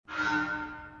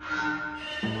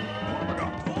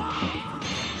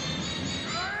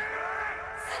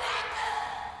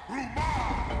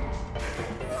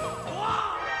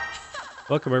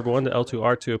Welcome everyone to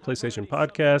L2R2, a PlayStation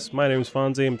podcast. My name is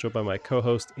Fonzie. I'm joined by my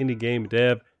co-host, indie game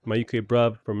dev, my UK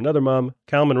bruv from another mom,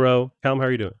 Cal Monroe. Cal, how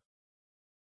are you doing?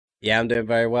 Yeah, I'm doing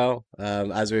very well.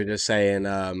 As we were just saying,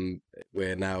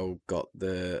 we're now got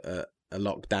the a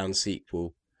lockdown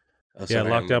sequel. Oh, Yeah,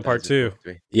 sorry, Lockdown Part as it's 2. supposed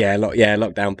to be. Yeah,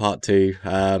 lockdown part two.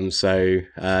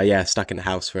 Yeah, stuck in the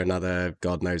house for another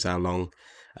God knows how long.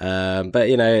 But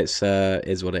it's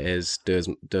is what it is. Do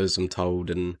as I'm told,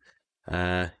 and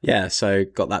yeah, so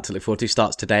got that to look forward to.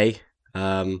 Starts today.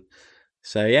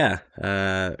 So yeah,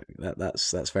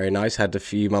 that's very nice. Had a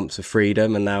few months of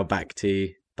freedom, and now back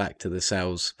to the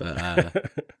cells. But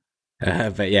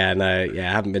yeah, no, yeah,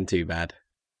 I haven't been too bad.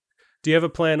 Do you have a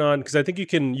plan on, because I think you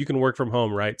can work from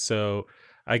home, right? So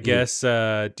I Mm. guess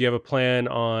do you have a plan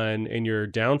on in your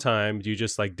downtime? Do you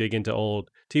just like dig into old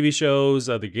TV shows,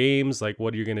 other games? Like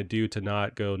what are you gonna do to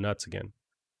not go nuts again?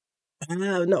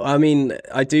 No, I mean,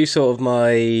 I do sort of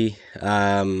I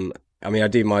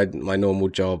do my normal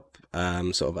job,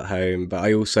 sort of at home, but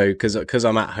I also, because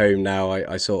I'm at home now,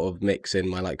 I sort of mix in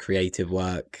my like creative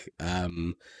work,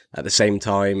 at the same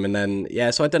time, and then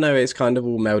yeah, so I don't know, it's kind of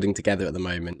all melding together at the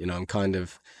moment. I'm kind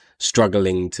of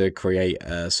struggling to create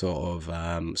a sort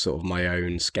of my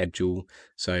own schedule.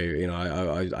 So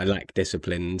I lack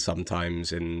discipline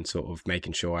sometimes in sort of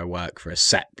making sure I work for a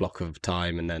set block of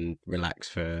time and then relax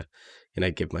for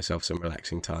give myself some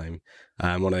relaxing time.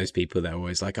 I'm one of those people that are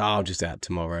always like, oh, I'll just do that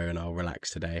tomorrow and I'll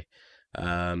relax today.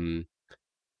 Um,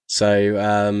 so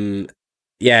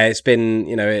yeah, it's been,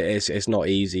 it's not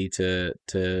easy to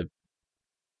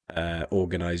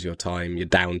organize your time, your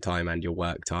downtime and your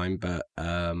work time. But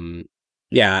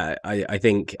yeah, I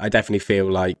think I definitely feel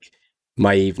like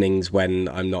my evenings when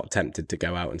I'm not tempted to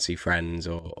go out and see friends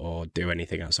or do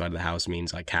anything outside of the house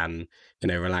means I can,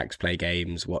 relax, play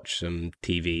games, watch some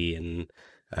TV and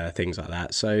things like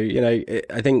that. So,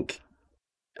 I think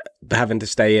having to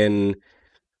stay in,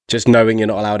 just knowing you're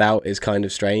not allowed out is kind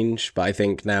of strange. But I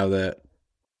think now that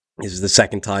this is the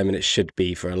second time and it should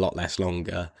be for a lot less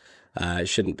longer, it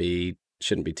shouldn't be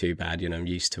too bad. I'm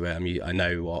used to it. I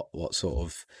know what sort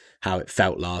of how it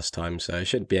felt last time, so I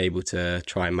should be able to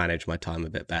try and manage my time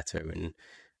a bit better and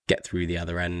get through the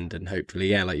other end. And hopefully,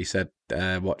 yeah, like you said,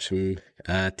 watch some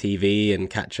TV and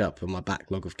catch up on my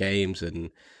backlog of games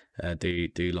and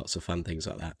do lots of fun things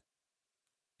like that.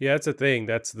 Yeah, that's the thing.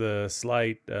 That's the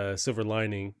slight silver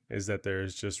lining is that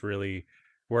there's just really,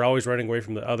 we're always running away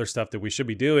from the other stuff that we should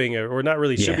be doing, or not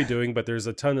really should be Yeah, doing, but there's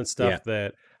a ton of yeah, stuff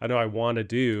that I know I want to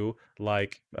do,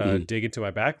 like mm, dig into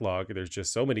my backlog. There's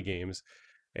just so many games.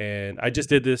 And I just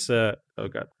did this, oh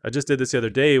God, I just did this the other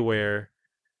day where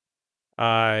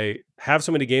I have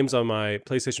so many games on my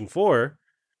PlayStation 4,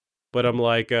 but I'm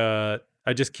like, I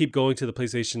just keep going to the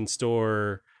PlayStation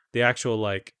Store, the actual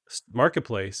like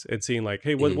marketplace, and seeing like,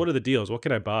 hey, what mm, what are the deals? What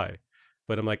can I buy?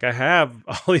 But I'm like, I have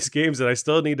all these games that I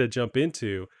still need to jump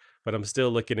into, but I'm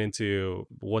still looking into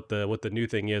what the new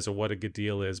thing is or what a good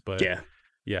deal is. But yeah,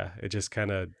 yeah, it just kind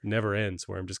of never ends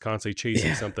where I'm just constantly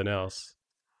chasing yeah. something else.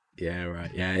 Yeah, right.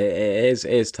 Yeah, it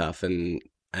is tough, and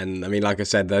I mean, like I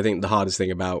said, I think the hardest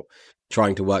thing about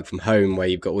trying to work from home, where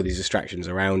you've got all these distractions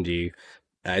around you,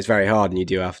 it's very hard, and you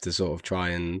do have to sort of try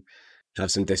and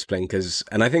have some discipline.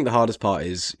 And I think the hardest part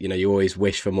is, you always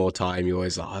wish for more time. You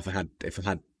always like, if I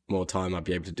had more time, I'd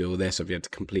be able to do all this. I'd be able to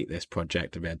complete this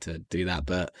project. I'd be able to do that.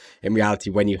 But in reality,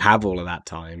 when you have all of that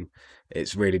time,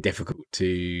 it's really difficult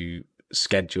to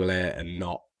schedule it and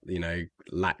not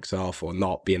lax off or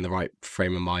not be in the right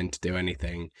frame of mind to do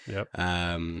anything. Yep.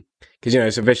 Because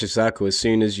it's a vicious circle. As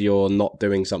soon as you're not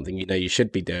doing something you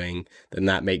should be doing, then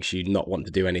that makes you not want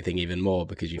to do anything even more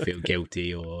because you feel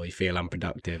guilty or you feel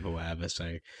unproductive or whatever.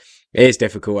 So it is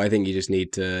difficult. I think you just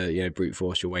need to brute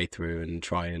force your way through and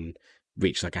try and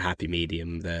reach like a happy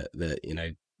medium that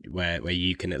where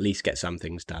you can at least get some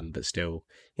things done, but still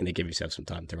give yourself some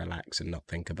time to relax and not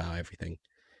think about everything.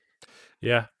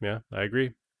 Yeah, I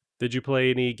agree. Did you play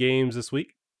any games this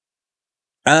week?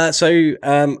 I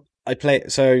play.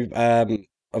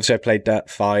 Obviously I played Dirt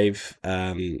 5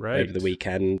 over the Right.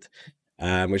 weekend,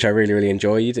 which I really really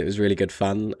enjoyed. It was really good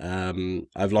fun.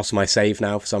 I've lost my save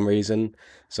now for some reason,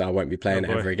 so I won't be Oh playing it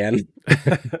boy. ever again.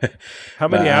 How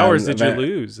But many hours did you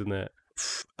lose in that?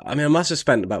 I mean, I must have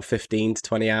spent about 15 to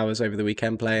 20 hours over the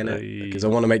weekend playing it because I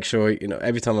Uh, want to make sure,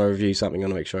 every time I review something, I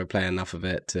want to make sure I play enough of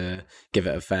it to give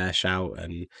it a fair shout.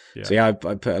 And yeah. so, yeah, I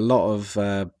put a lot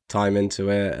of time into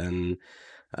it. And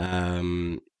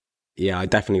yeah, I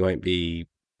definitely won't be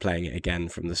playing it again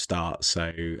from the start.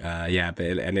 So, yeah,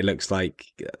 and it looks like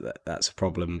that's a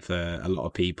problem for a lot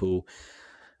of people.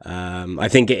 I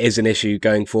think it is an issue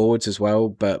going forwards as well,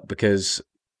 but because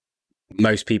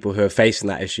most people who are facing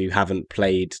that issue haven't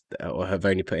played or have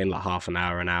only put in like half an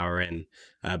hour in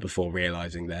before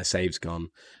realizing their save's gone.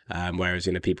 Whereas,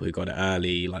 people who got it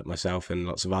early, like myself and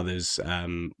lots of others,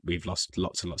 we've lost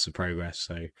lots and lots of progress.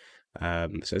 So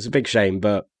it's a big shame,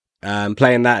 but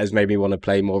playing that has made me want to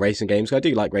play more racing games. I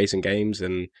do like racing games,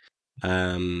 and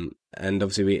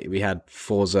obviously we had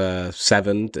Forza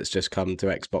 7 that's just come to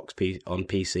Xbox on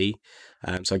PC.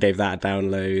 So I gave that a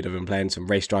download. I've been playing some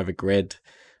Race Driver Grid,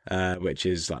 which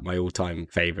is like my all-time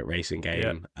favorite racing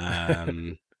game. Yeah.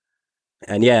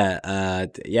 And yeah,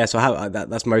 so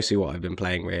that's mostly what I've been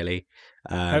playing, really.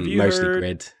 Have you Mostly heard?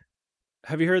 Grid.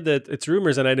 Have you heard that it's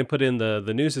rumors, and I didn't put in the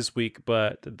news this week,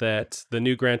 but that the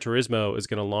new Gran Turismo is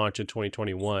going to launch in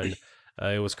 2021.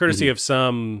 It was courtesy of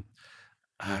some,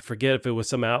 I forget if it was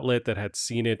some outlet that had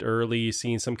seen it early,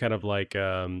 seen some kind of like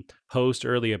post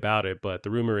early about it, but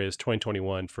the rumor is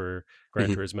 2021 for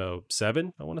Gran Turismo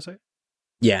 7, I want to say.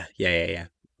 Yeah.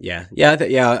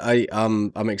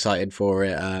 I'm excited for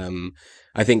it.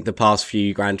 I think the past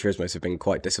few Gran Turismos have been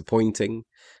quite disappointing,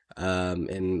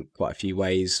 in quite a few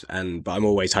ways, but I'm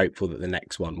always hopeful that the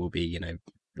next one will be,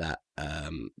 that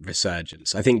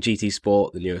resurgence. I think GT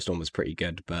Sport, the newest one, was pretty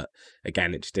good, but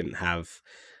again, it just didn't have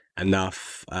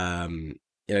enough.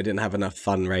 Didn't have enough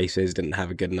fun races, didn't have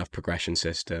a good enough progression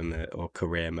system or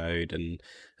career mode, and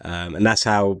that's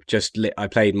how I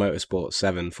played Motorsport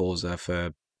 7 Forza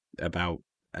for about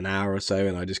an hour or so,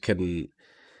 and I just couldn't.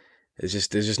 There's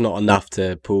just not enough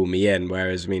to pull me in.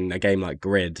 Whereas, a game like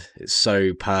Grid, it's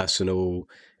so personal.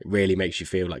 It really makes you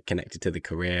feel like connected to the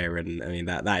career, and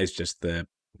that is just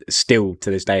still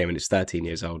to this day. It's 13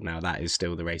 years old now. That is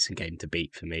still the racing game to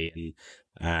beat for me,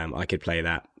 and I could play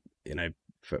that,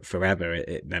 forever.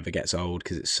 It never gets old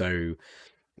because it's so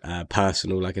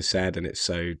personal, like I said, and it's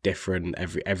so different.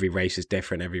 Every race is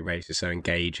different. Every race is so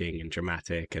engaging and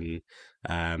dramatic, and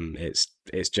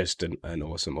it's just an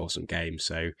awesome game.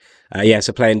 So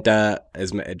so playing Dirt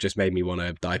it just made me want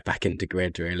to dive back into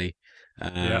Grid, really.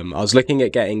 I was looking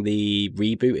at getting the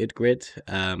rebooted Grid,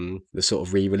 the sort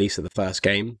of re-release of the first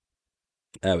game,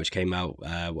 which came out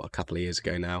a couple of years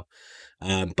ago now.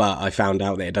 But I found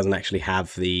out that it doesn't actually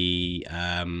have the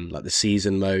like the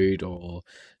season mode or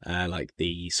like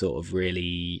the sort of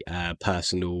really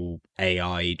personal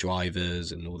AI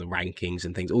drivers and all the rankings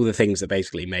and things, all the things that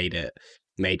basically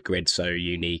made Grid so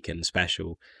unique and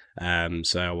special.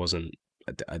 So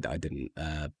I didn't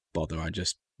bother.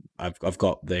 I've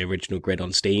got the original Grid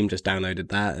on Steam, just downloaded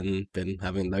that and been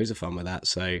having loads of fun with that.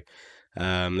 So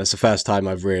that's the first time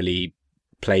I've really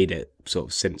played it sort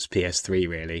of since PS3,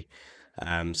 really.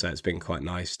 So it's been quite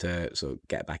nice to sort of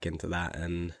get back into that,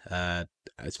 and I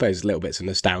suppose a little bits of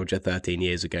nostalgia 13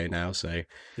 years ago now. So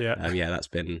that's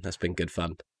been good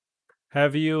fun.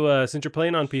 Have you, since you're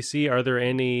playing on PC, are there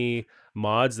any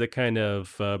mods that kind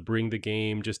of bring the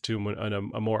game just to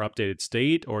a more updated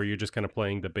state, or you're just kind of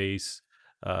playing the base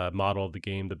model of the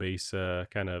game, the base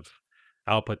kind of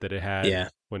output that it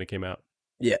had when it came out?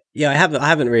 I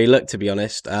haven't really looked, to be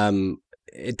honest.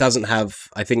 It doesn't have,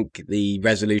 I think the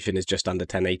resolution is just under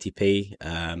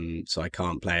 1080p, so I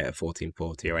can't play it at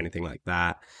 1440 or anything like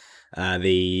that.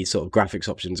 The sort of graphics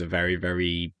options are very,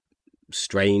 very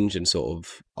strange and sort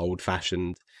of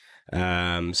old-fashioned.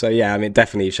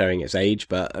 Definitely showing its age,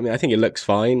 but I think it looks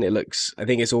fine. I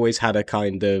think it's always had a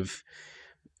kind of,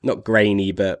 not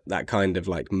grainy, but that kind of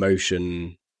like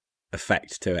motion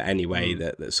effect to it anyway,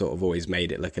 that sort of always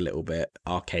made it look a little bit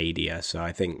arcadier. So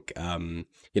I think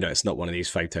it's not one of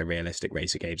these photorealistic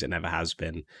racer games. It never has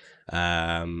been.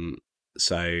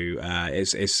 It's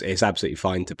absolutely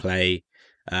fine to play.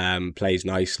 Plays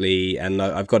nicely, and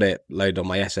I've got it loaded on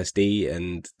my SSD,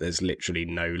 and there's literally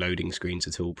no loading screens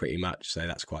at all, pretty much. So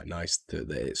that's quite nice that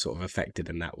it's sort of affected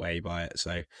in that way by it.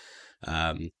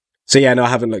 I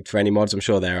haven't looked for any mods. I'm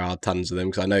sure there are tons of them,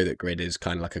 because I know that Grid is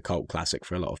kind of like a cult classic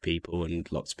for a lot of people, and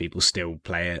lots of people still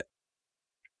play it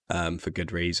for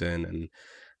good reason.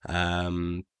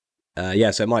 And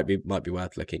so it might be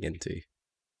worth looking into.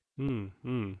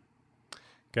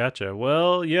 Gotcha.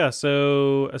 Well, yeah.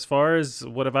 So as far as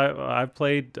what I've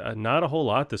played, not a whole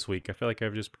lot this week. I feel like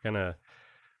I've just kind of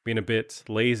been a bit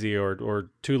lazy or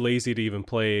too lazy to even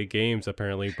play games,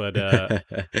 apparently. But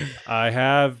I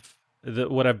have.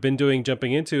 What I've been doing,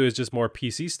 jumping into, is just more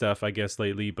PC stuff, I guess,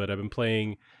 lately. But I've been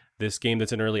playing this game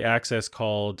that's in early access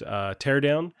called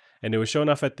Teardown, and it was shown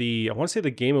off at I want to say the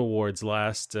Game Awards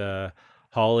last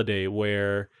holiday,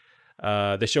 where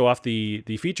they show off the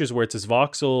features where it's this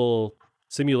voxel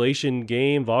simulation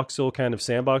game, voxel kind of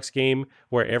sandbox game,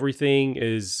 where everything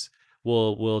is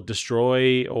will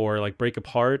destroy or like break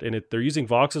apart, and they're using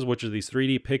voxels, which are these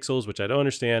 3D pixels, which I don't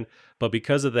understand. But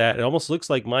because of that, it almost looks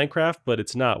like Minecraft, but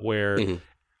it's not, where Mhm.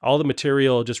 all the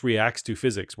material just reacts to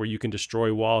physics, where you can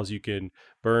destroy walls, you can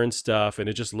burn stuff, and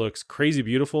it just looks crazy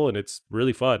beautiful, and it's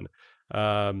really fun.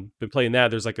 Been playing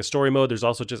that. There's like a story mode. There's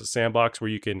also just a sandbox where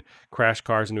you can crash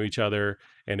cars into each other,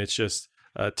 and it's just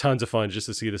tons of fun just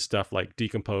to see this stuff like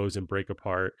decompose and break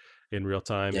apart in real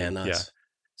time. Yeah, And yeah, nice.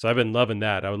 so I've been loving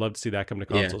that. I would love to see that come to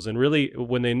Yeah. consoles. And really,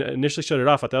 when they initially showed it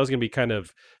off, I thought it was going to be kind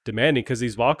of demanding, because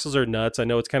these voxels are nuts. I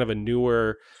know it's kind of a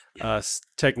newer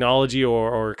technology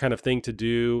or kind of thing to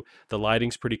do. The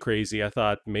lighting's pretty crazy. I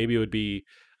thought maybe it would be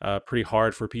pretty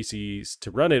hard for PCs to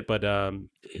run it, but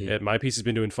Mhm. my PC's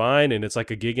been doing fine, and it's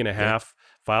like a gig and a Yeah. half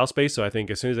file space. So I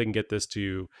think as soon as I can get this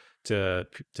to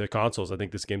consoles, I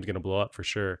think this game's going to blow up for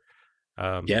sure.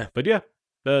 Yeah. But yeah,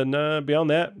 no, beyond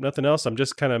that, nothing else. I'm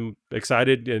just kind of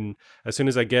excited, and as soon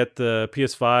as I get the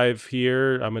PS5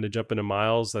 here, I'm going to jump into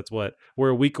Miles. That's what we're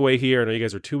a week away here. I know you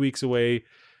guys are 2 weeks away.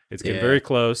 It's getting Yeah. very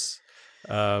close.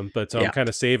 But so I'm Yeah. kind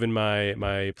of saving my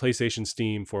PlayStation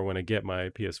Steam for when I get my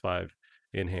PS5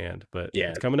 in hand. But Yeah.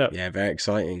 it's coming up. Yeah. Very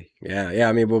exciting. Yeah. Yeah.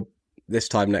 I mean, well, this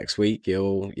time next week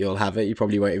you'll have it. You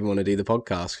probably won't even want to do the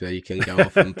podcast, so you can go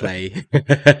off and play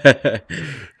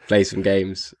play some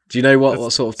games. Do you know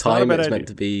what sort of It's not a time bad it's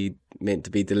idea. meant to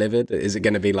be delivered? Is it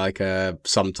going to be like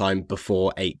sometime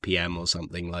before 8 p.m. or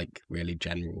something, like really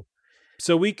general?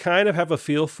 So we kind of have a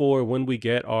feel for when we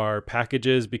get our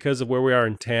packages, because of where we are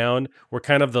in town. We're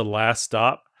kind of the last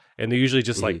stop, and they usually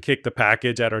just like Mhm. kick the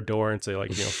package at our door and say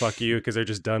like, fuck you, because they're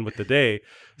just done with the day. Yeah.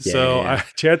 Yeah. So Yeah.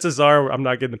 chances are I'm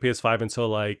not getting the PS5 until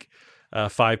like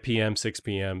 5 p.m., 6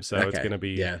 p.m. So it's Okay. going to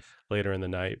be Yeah. later in the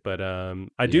night. But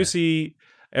I do Yeah. see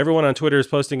everyone on Twitter is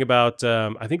posting about,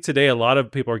 I think today a lot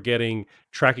of people are getting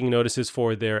tracking notices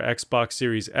for their Xbox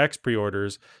Series X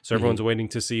pre-orders. So Mhm. everyone's waiting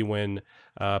to see when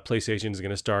PlayStation is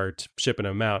going to start shipping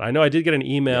them out. I know I did get an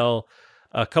Yeah. email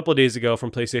a couple of days ago from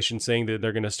PlayStation saying that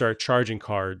they're going to start charging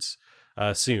cards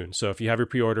soon. So if you have your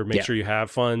pre-order, make Yeah. sure you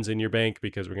have funds in your bank,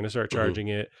 because we're going to start Mhm. charging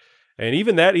it. And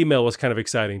even that email was kind of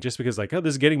exciting, just because like, oh,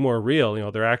 this is getting more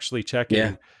real. They're actually checking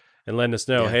Yeah. and letting us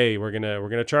know, Yeah. hey, we're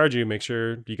gonna charge you. Make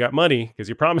sure you got money, because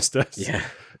you promised us. Yeah.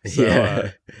 So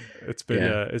Yeah. it's been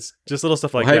Yeah. it's just little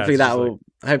stuff like Well, that. It's just like,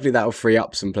 hopefully that will free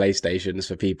up some PlayStations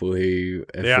for people who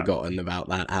have yeah, forgotten about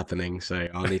that happening. So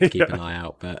I'll need to keep an yeah, eye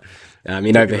out. But I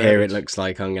mean, take over here it advantage. looks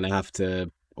like I'm gonna have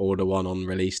to order one on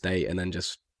release date and then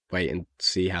just wait and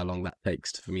see how long that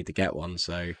takes for me to get one.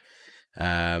 So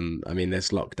I mean, this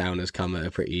lockdown has come at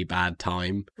a pretty bad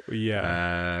time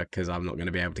Yeah, because I'm not going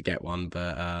to be able to get one.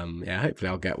 But yeah, hopefully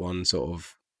I'll get one sort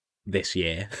of this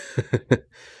year.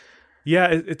 yeah.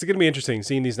 It's gonna be interesting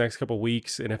seeing these next couple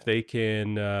weeks, and if they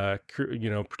can,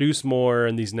 produce more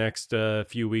in these next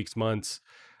few weeks, months.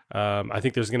 I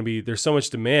think there's so much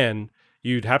demand.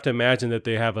 You'd have to imagine that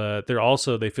they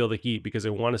feel the heat, because they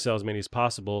want to sell as many as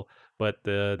possible, but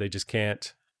they just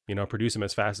can't, produce them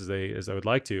as fast as they would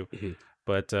like to. Mhm.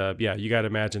 But yeah, you got to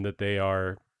imagine that they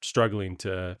are struggling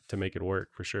to make it work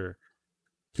for sure.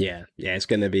 Yeah, it's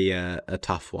going to be a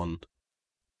tough one.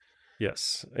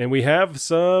 Yes, and we have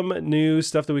some new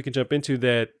stuff that we can jump into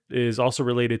that is also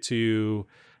related to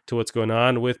what's going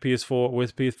on with PS4,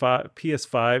 with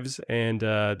PS5s, and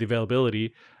the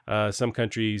availability. Some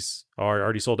countries are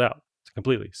already sold out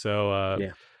completely. So,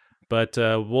 Yeah. but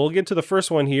we'll get to the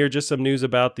first one here. Just some news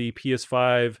about the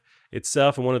PS5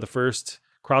 itself, and one of the first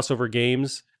crossover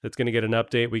games that's going to get an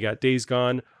update. We got Days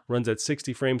Gone, runs at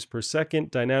 60 frames per second,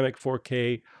 dynamic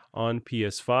 4K on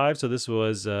PS5. So this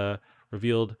was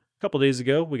revealed a couple days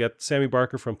ago. We got Sammy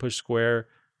Barker from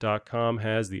PushSquare.com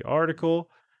has the article.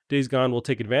 Days Gone will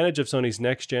take advantage of Sony's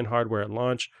next-gen hardware at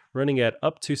launch, running at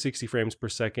up to 60 frames per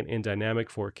second in dynamic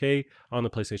 4K on the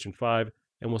PlayStation 5,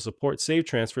 and will support save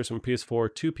transfers from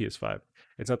PS4 to PS5.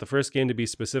 It's not the first game to be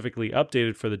specifically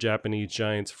updated for the Japanese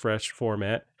giant's fresh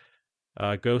format.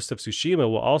 Ghost of Tsushima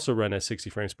will also run at 60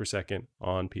 frames per second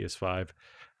on PS5.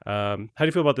 How do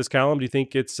you feel about this, Callum? Do you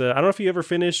think it's... I don't know if you ever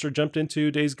finished or jumped into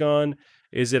Days Gone.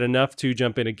 Is it enough to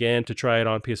jump in again to try it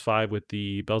on PS5 with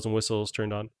the bells and whistles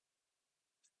turned on?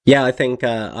 Yeah, I think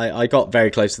I got very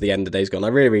close to the end of Days Gone. I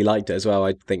really, really liked it as well.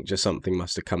 I think just something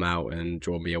must have come out and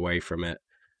drawn me away from it.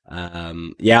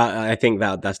 Yeah, I think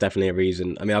that's definitely a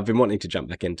reason. I mean, I've been wanting to jump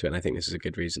back into it, and I think this is a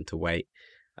good reason to wait.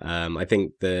 I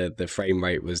think the frame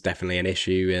rate was definitely an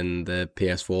issue in the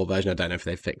PS4 version. I don't know if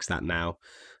they've fixed that now.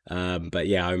 But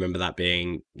yeah, I remember that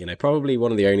being, probably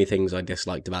one of the only things I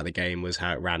disliked about the game was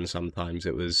how it ran sometimes.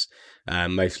 It was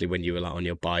mostly when you were like on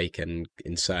your bike, and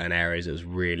in certain areas it was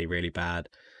really, really bad.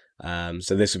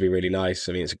 So this would be really nice.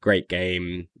 I mean, it's a great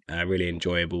game. really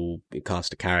enjoyable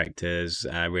cast of characters,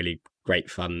 really great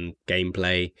fun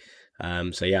gameplay.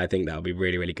 So yeah, I think that'll be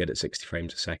really, really good at 60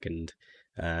 frames a second.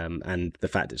 And the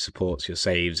fact it supports your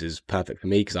saves is perfect for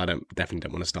me because I definitely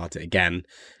don't want to start it again.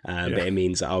 But Yeah. it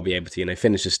means that I'll be able to,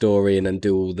 finish the story and then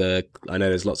do all the. I know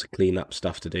there's lots of cleanup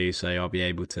stuff to do, so I'll be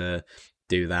able to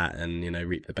do that and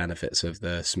reap the benefits of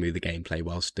the smoother gameplay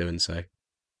whilst doing so.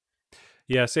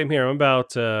 Yeah, same here.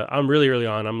 I'm really early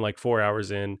on. I'm like 4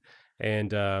 hours in,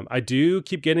 and I do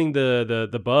keep getting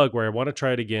the bug where I want to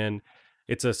try it again.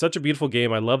 It's such a beautiful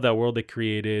game. I love that world they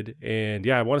created, and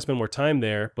yeah, I want to spend more time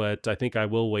there. But I think I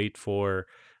will wait for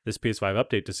this PS5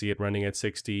 update to see it running at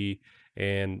 60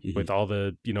 and Hmm. with all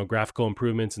the graphical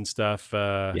improvements and stuff.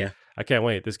 Yeah. I can't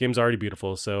wait. This game's already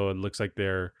beautiful, so it looks like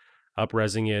they're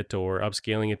up-resing it or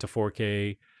upscaling it to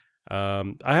 4K.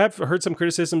 I have heard some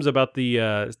criticisms about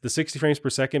the 60 frames per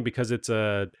second because it's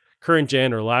a current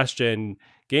gen or last gen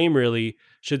game. Really,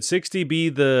 should 60 be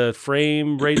the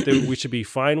frame rate that we should be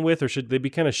fine with, or should they be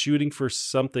kind of shooting for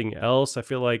something else? I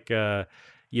feel like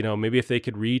maybe if they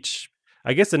could reach,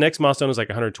 I guess the next milestone is like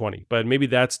 120, but maybe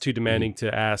that's too Hmm. demanding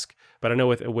to ask. But I know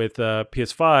with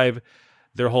PS5,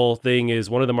 their whole thing is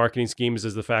one of the marketing schemes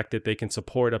is the fact that they can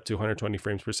support up to 120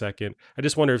 frames per second. I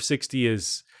just wonder if 60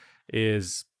 is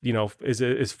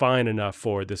fine enough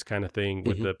for this kind of thing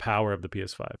with Hmm. the power of the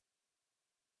PS5.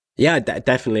 Yeah,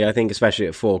 definitely. I think especially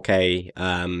at 4K,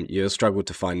 you'll struggle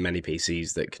to find many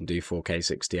PCs that can do 4K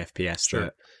 60 FPS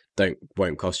Sure. that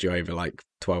won't cost you over like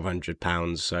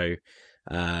 £1,200. So,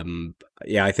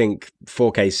 yeah, I think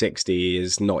 4K 60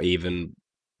 is not even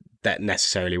that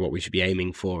necessarily what we should be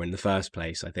aiming for in the first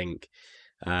place. I think,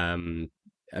 I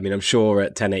mean, I'm sure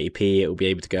at 1080p it will be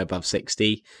able to go above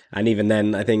 60, and even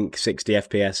then, I think 60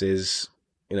 FPS is,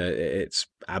 it's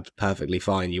perfectly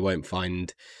fine. You won't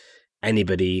find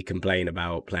anybody complain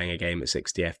about playing a game at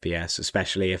 60 FPS,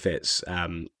 especially if it's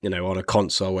on a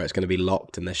console where it's going to be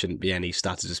locked and there shouldn't be any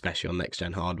stutters, especially on next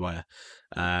gen hardware.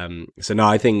 So no,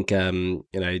 I think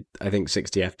I think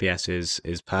 60 FPS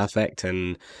is perfect,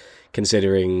 and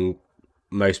considering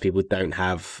most people don't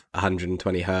have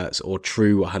 120 hertz or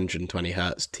true 120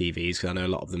 hertz TVs, because I know a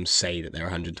lot of them say that they're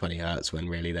 120 hertz when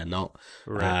really they're not.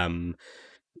 Right. Um,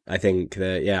 I think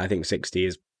that I think 60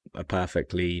 is a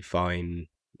perfectly fine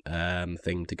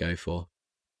thing to go for.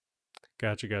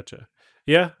 Gotcha.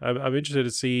 Yeah, I'm interested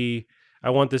to see. I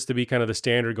want this to be kind of the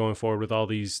standard going forward with all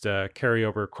these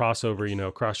carryover,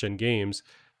 crossover, cross-gen games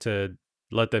to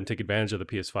let them take advantage of the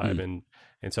PS5, Mm,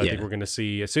 and so I think yeah, we're going to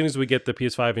see as soon as we get the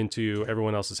PS5 into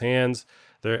everyone else's hands,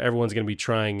 everyone's going to be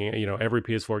trying, every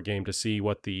PS4 game to see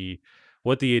what the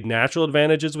natural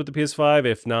advantage is with the PS5,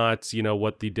 if not,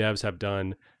 what the devs have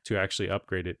done to actually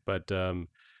upgrade it. But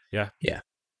yeah, yeah,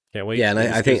 can't wait. yeah. And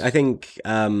And I this think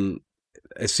gives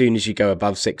as soon as you go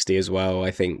above 60 as well,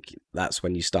 I think that's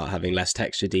when you start having less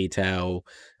texture detail,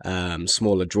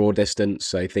 smaller draw distance,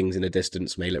 so things in a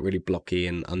distance may look really blocky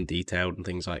and undetailed and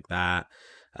things like that.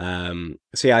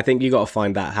 So yeah, I think you got to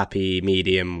find that happy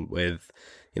medium with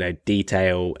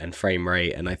detail and frame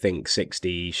rate, and I think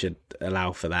 60 should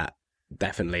allow for that,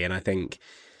 definitely. And I think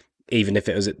even if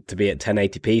it was to be at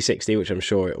 1080p 60, which I'm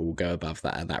sure it will go above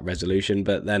that resolution,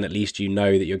 but then at least you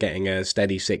know that you're getting a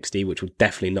steady 60, which will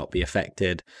definitely not be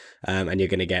affected, and you're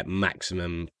going to get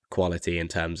maximum quality in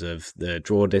terms of the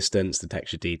draw distance, the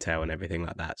texture detail, and everything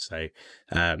like that. So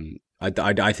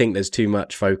I think there's too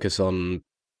much focus on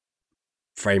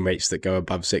frame rates that go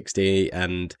above 60,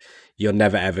 and you're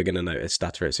never ever going to notice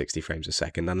stutter at 60 frames a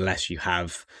second unless you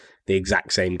have the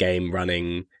exact same game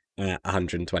running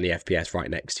 120 FPS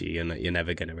right next to you, and you're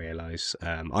never going to realize.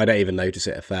 I don't even notice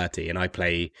it at 30, and I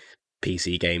play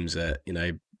PC games at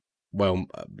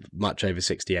much over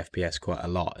 60 FPS quite a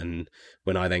lot. And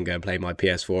when I then go and play my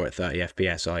PS4 at 30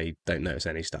 FPS, I don't notice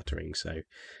any stuttering. So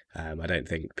I don't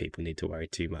think people need to worry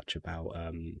too much about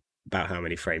how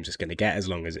many frames it's going to get as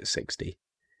long as it's 60.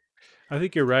 I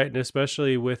think you're right, and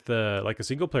especially with like a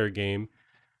single player game,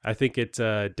 I think it's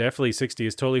definitely 60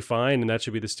 is totally fine, and that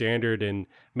should be the standard. And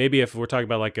maybe if we're talking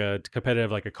about like a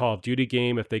competitive, like a Call of Duty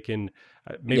game, if they can,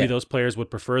 maybe Yeah. those players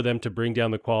would prefer them to bring down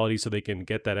the quality so they can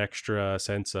get that extra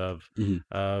sense of Hmm.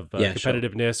 of Yeah, sure.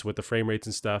 competitiveness with the frame rates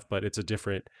and stuff. But it's a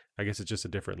different, I guess it's just a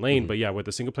different lane. Hmm. But yeah, with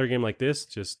a single player game like this,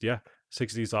 just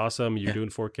 60 is awesome. You're Yeah. doing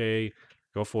 4K,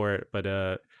 go for it.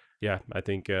 But yeah, I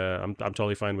think I'm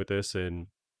totally fine with this, and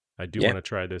I do Yeah. want to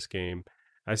try this game.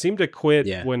 I seem to quit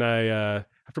Yeah. when I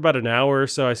after about an hour or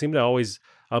so. I seem to always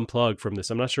unplug from this.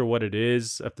 I'm not sure what it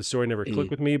is. If the story never clicked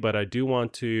Mm. with me, but I do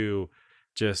want to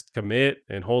just commit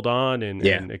and hold on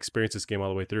Yeah. and experience this game all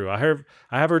the way through. I have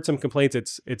heard some complaints.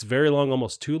 It's very long,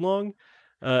 almost too long.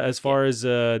 as Yeah. far as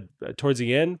towards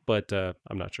the end, but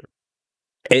I'm not sure.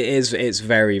 It is. It's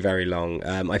very, very long.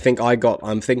 I think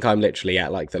I'm literally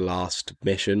at like the last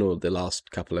mission or the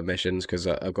last couple of missions because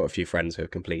I've got a few friends who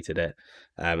have completed it,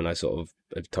 and I sort of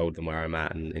have told them where I'm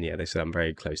at, and yeah, they said I'm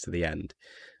very close to the end.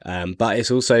 But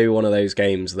it's also one of those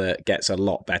games that gets a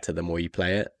lot better the more you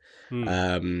play it.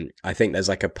 Hmm. I think there's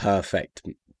like a perfect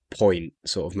point,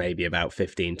 sort of maybe about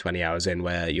 15, 20 hours in,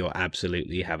 where you're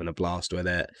absolutely having a blast with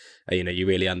it. You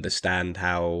really understand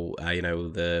how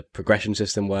the progression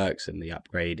system works and the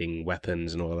upgrading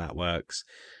weapons and all of that works.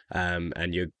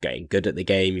 And you're getting good at the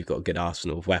game. You've got a good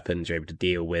arsenal of weapons. You're able to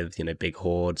deal with big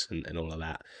hordes and all of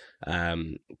that.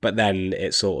 But then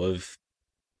it's sort of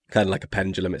kind of like a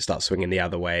pendulum. It starts swinging the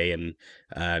other way, and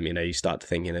you start to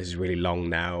think, this is really long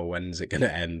now. When's it going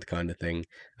to end, kind of thing.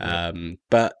 Yep.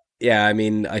 But yeah, I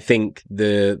mean, I think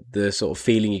the sort of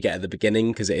feeling you get at the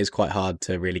beginning, because it is quite hard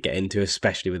to really get into,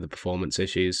 especially with the performance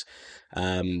issues.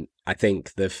 I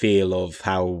think the feel of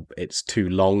how it's too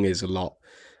long is a lot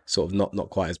sort of not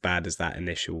quite as bad as that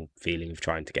initial feeling of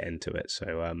trying to get into it.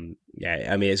 So yeah,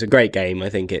 I mean, it's a great game. I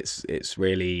think it's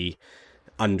really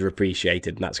underappreciated,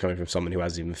 and that's coming from someone who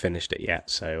hasn't even finished it yet.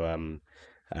 So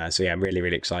yeah, I'm really,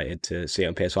 really excited to see it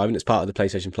on PS5, and it's part of the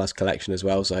PlayStation Plus collection as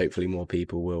well. So hopefully more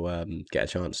people will get a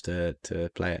chance to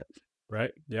play it.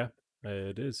 Right. Yeah,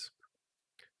 it is.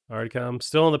 All right, Cam.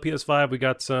 Still on the PS5, we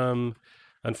got some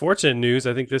unfortunate news.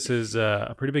 I think this is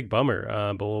a pretty big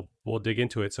bummer, but we'll dig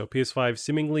into it. So PS5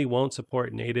 seemingly won't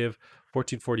support native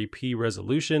 1440p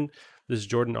resolution. This is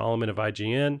Jordan Alleman of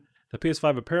IGN. The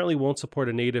PS5 apparently won't support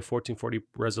a native 1440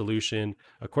 resolution,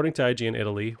 according to IGN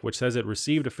Italy, which says it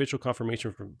received official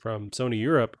confirmation from Sony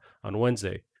Europe on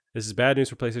Wednesday. This is bad news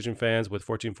for PlayStation fans with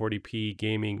 1440p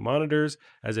gaming monitors,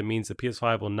 as it means the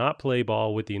PS5 will not play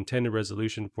ball with the intended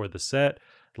resolution for the set,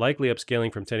 likely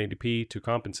upscaling from 1080p to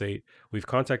compensate. We've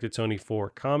contacted Sony for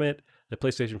comment. The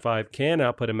PlayStation 5 can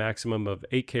output a maximum of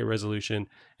 8K resolution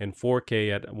and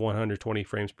 4K at 120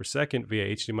 frames per second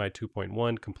via HDMI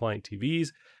 2.1 compliant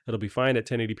TVs. It'll be fine at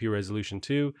 1080p resolution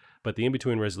too, but the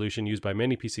in-between resolution used by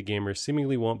many PC gamers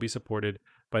seemingly won't be supported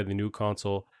by the new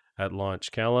console at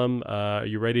launch. Callum, are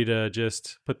you ready to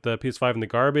just put the PS5 in the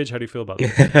garbage? How do you feel about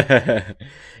this?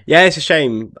 Yeah, it's a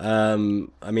shame. I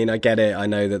mean, I get it. I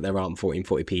know that there aren't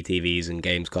 1440p TVs, and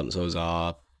games consoles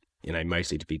are,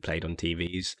 mostly to be played on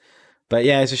TVs. But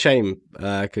yeah, it's a shame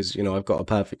because I've got a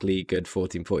perfectly good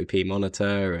 1440p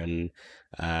monitor, and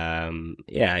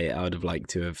yeah, I would have liked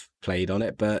to have played on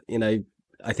it. But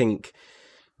I think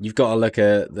you've got to look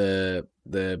at the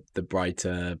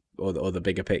brighter or the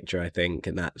bigger picture, I think,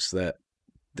 and that's that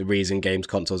the reason games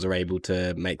consoles are able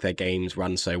to make their games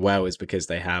run so well is because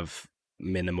they have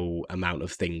minimal amount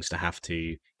of things to have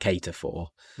to cater for.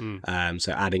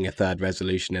 So adding a third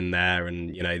resolution in there,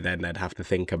 and then they'd have to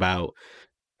think about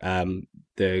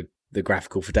the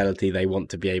graphical fidelity they want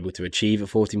to be able to achieve at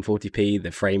 1440p,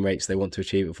 the frame rates they want to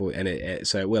achieve at 40, and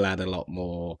so it will add a lot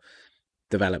more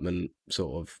development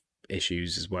sort of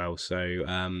issues as well. So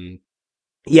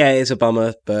yeah, it's a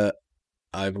bummer, but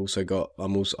I also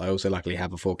luckily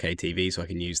have a 4K TV, so I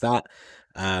can use that.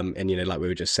 And like we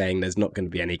were just saying, there's not going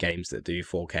to be any games that do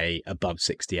 4K above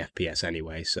 60 FPS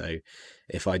anyway. So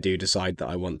if I do decide that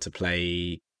I want to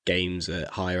play games at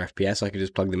higher FPS, I could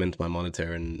just plug them into my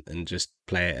monitor and just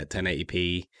play it at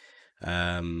 1080p.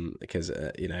 Because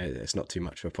it's not too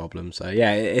much of a problem. So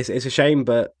yeah, it's a shame,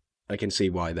 but I can see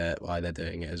why they're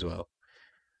doing it as well.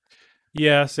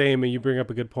 Yeah, same. And you bring up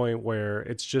a good point where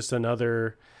it's just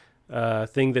another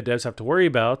thing that devs have to worry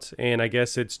about. And I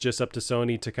guess it's just up to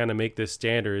Sony to kind of make this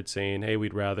standard, saying, hey,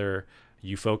 we'd rather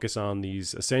you focus on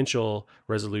these essential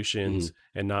resolutions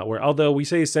and not where, although we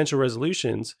say essential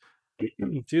resolutions,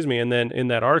 excuse me. And then in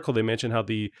that article, they mentioned how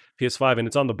the PS5, and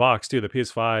it's on the box too, the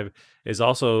PS5 is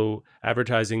also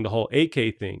advertising the whole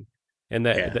 8K thing. And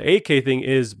that the 8K thing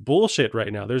is bullshit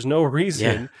right now. There's no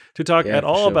reason to talk at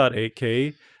all about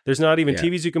 8K. There's not even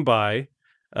TVs you can buy.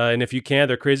 And if you can,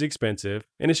 they're crazy expensive.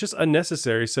 And it's just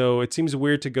unnecessary. So it seems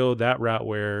weird to go that route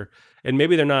where, and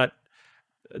maybe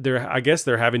I guess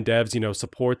they're having devs,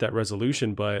 support that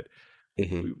resolution, but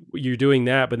you're doing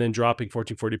that, but then dropping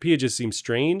 1440p, it just seems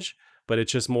strange. But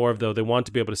it's just more of though they want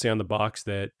to be able to say on the box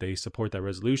that they support that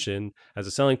resolution as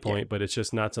a selling point, but it's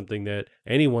just not something that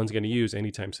anyone's going to use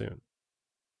anytime soon.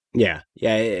 Yeah,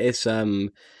 it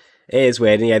is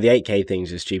weird, and yeah, the 8K thing's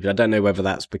just stupid. I don't know whether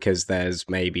that's because there's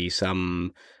maybe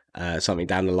some something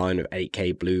down the line of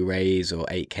 8K Blu-rays or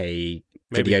 8K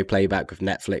video playback with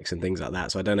Netflix and things like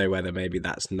that. So I don't know whether maybe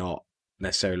that's not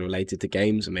necessarily related to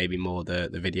games, or maybe more the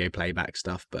video playback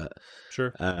stuff. But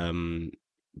sure,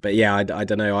 but yeah, I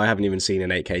don't know. I haven't even seen an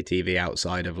 8K TV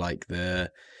outside of like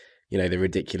the, the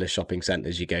ridiculous shopping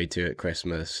centers you go to at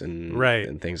Christmas Right.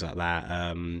 and things like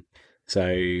that.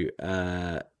 So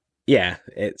yeah,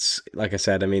 it's like I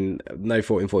said. I mean, no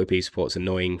 1440p support's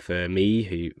annoying for me,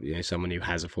 who someone who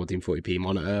has a 1440p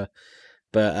monitor.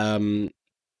 But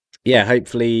yeah,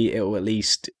 hopefully it will at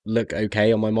least look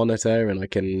okay on my monitor, and I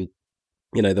can,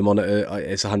 the monitor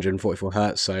it's 144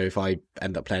 hertz. So if I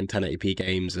end up playing 1080p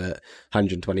games at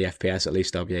 120 FPS, at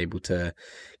least I'll be able to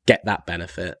get that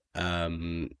benefit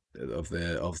of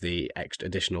the extra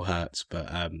additional hertz.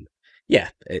 But yeah,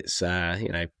 it's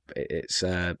it's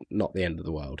not the end of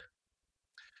the world.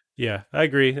 Yeah, I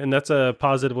agree, and that's a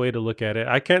positive way to look at it.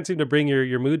 I can't seem to bring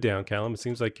your mood down, Callum. It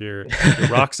seems like you're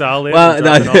rock solid. Well, and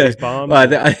dropping all these bombs.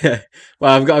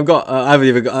 Well, I've got. I haven't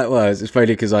even got. Well, it's funny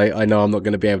because I know I'm not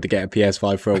going to be able to get a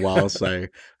PS5 for a while, so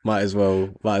might as well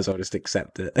just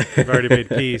accept it. You've already made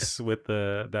peace with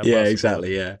that. Yeah,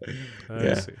 exactly. Yeah.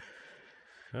 I see.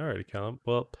 All righty, Callum.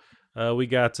 Well, we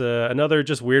got another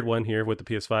just weird one here with the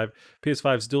PS5.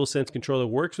 PS5's DualSense controller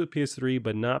works with PS3,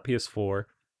 but not PS4.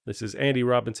 This is Andy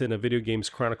Robinson of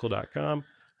VideoGamesChronicle.com.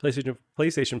 PlayStation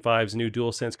 5's new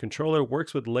DualSense controller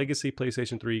works with legacy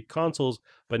PlayStation 3 consoles,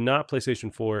 but not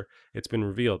PlayStation 4, it's been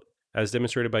revealed. As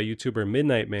demonstrated by YouTuber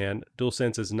Midnight Man,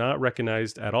 DualSense is not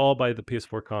recognized at all by the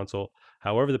PS4 console.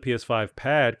 However, the PS5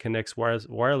 pad connects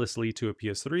wirelessly to a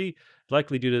PS3,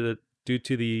 likely due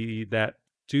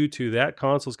to that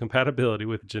console's compatibility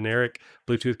with generic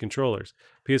Bluetooth controllers.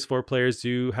 PS4 players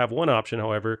do have one option,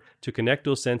 however, to connect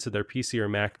DualSense to their PC or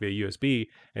Mac via USB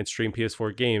and stream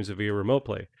PS4 games via remote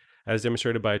play. As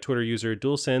demonstrated by a Twitter user,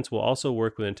 DualSense will also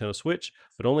work with Nintendo Switch,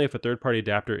 but only if a third-party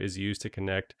adapter is used to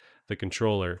connect the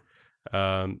controller.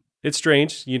 It's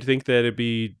strange. You'd think that it'd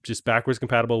be just backwards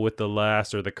compatible with the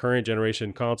last or the current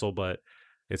generation console, but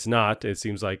it's not. It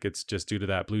seems like it's just due to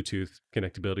that Bluetooth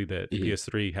connectability that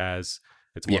PS3 has.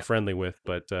 It's more friendly with,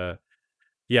 but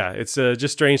yeah, it's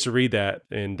just strange to read that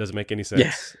and doesn't make any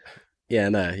sense. Yeah,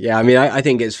 no. Yeah, I mean, I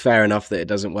think it's fair enough that it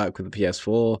doesn't work with the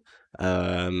PS4.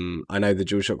 I know the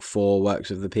DualShock 4 works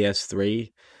with the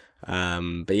PS3.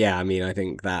 But yeah, I mean, I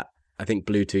think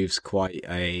Bluetooth's quite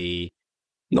a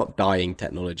not dying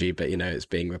technology, but it's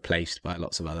being replaced by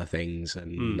lots of other things,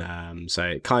 and so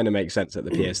it kind of makes sense that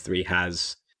the PS3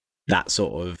 has that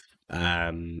sort of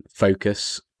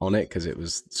focus on it because it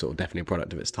was sort of definitely a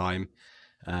product of its time.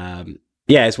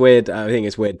 Yeah, it's weird. I think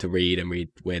it's weird to read and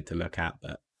weird to look at,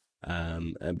 but I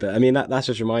mean that's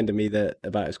just reminded me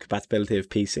about its compatibility of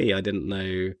PC. I didn't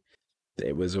know that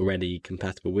it was already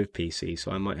compatible with PC,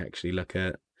 so I might actually look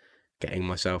at getting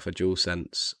myself a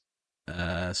DualSense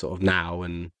sort of now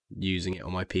and using it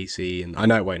on my PC. And I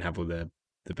know it won't have all the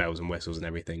bells and whistles and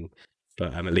everything,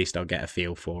 but at least I'll get a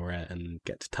feel for it and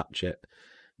get to touch it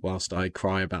whilst I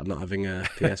cry about not having a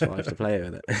PS5 to play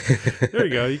with it. There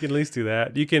you go. You can at least do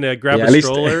that. You can grab a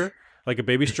stroller, like a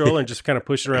baby stroller, and just kind of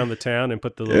push it around the town and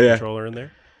put the little controller in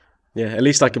there. Yeah, at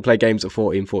least I can play games at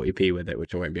 1440p with it,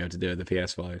 which I won't be able to do with the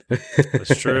PS5.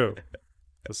 That's true.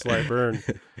 A slight burn.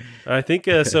 I think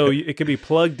so. It could be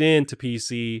plugged into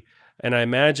PC, and I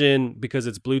imagine because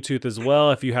it's Bluetooth as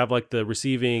well. If you have like the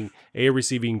receiving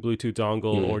Bluetooth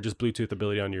dongle or just Bluetooth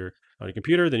ability on your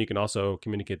computer, then you can also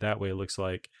communicate that way. It looks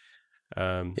like.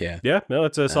 No,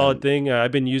 it's a solid thing.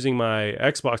 I've been using my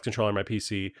Xbox controller on my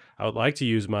PC. I would like to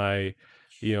use my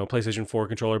PlayStation 4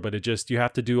 controller, but you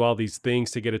have to do all these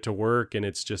things to get it to work, and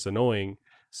it's just annoying.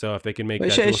 So if they can make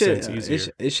DualSense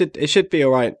easier, it should be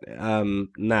all right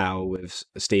now with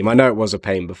Steam. I know it was a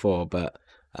pain before, but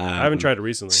I haven't tried it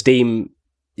recently. Steam.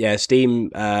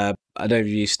 I don't know if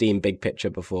you used Steam Big Picture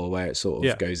before, where it sort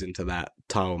of goes into that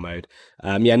tile mode.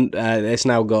 It's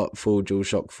now got full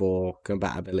DualShock 4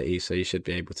 compatibility, so you should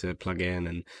be able to plug in.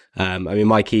 And I mean,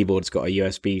 my keyboard's got a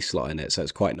USB slot in it, so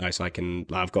it's quite nice. I've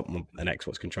got an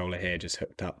Xbox controller here just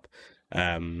hooked up.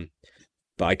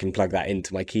 But I can plug that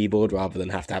into my keyboard rather than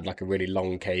have to have like a really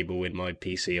long cable in my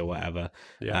PC or whatever.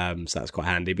 So that's quite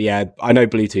handy. But yeah, I know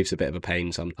Bluetooth's a bit of a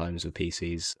pain sometimes with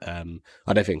PCs.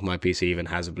 I don't think my PC even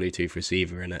has a Bluetooth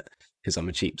receiver in it because I'm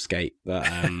a cheapskate. But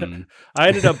I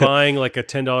ended up buying like a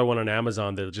 $10 one on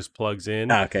Amazon that just plugs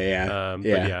in. Okay,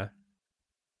 yeah.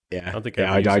 I don't think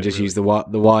I just use the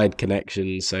wired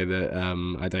connection so that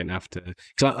I don't have to.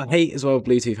 Because I hate as well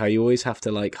Bluetooth how you always have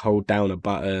to like hold down a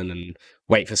button and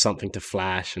wait for something to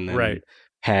flash and then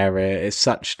pair it. It's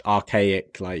such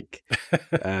archaic like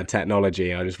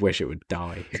technology. I just wish it would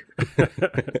die.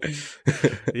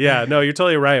 Yeah, no, you're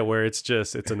totally right. Where it's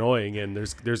annoying, and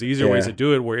there's easier ways to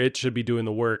do it where it should be doing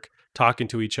the work, talking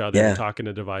to each other, and talking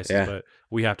to devices, but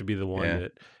we have to be the one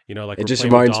that like it just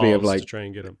reminds me of like to try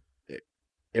and get them.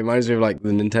 It reminds me of like the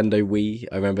Nintendo Wii.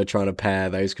 I remember trying to pair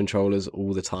those controllers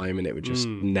all the time, and it would just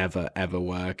Mm. never ever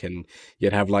work. And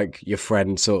you'd have like your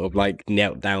friend sort of like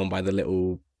knelt down by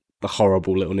the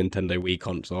horrible little Nintendo Wii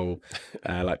console,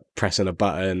 like pressing a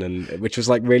button, and which was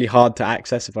like really hard to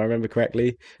access if I remember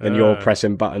correctly. And you're Uh,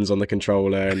 pressing buttons on the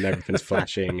controller, and everything's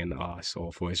flashing, and oh, it's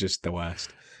awful. It's just the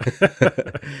worst.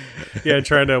 yeah,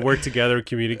 trying to work together,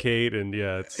 communicate, and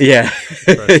yeah, it's Yeah,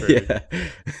 frustrating. yeah.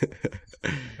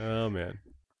 Oh man.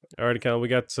 All right, Cal, we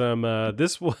got some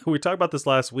we talked about this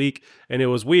last week and it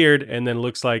was weird, and then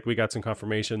looks like we got some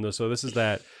confirmation though. So this is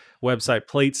that website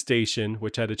Plate Station,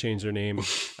 which had to change their name,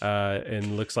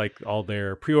 and looks like all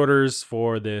their pre-orders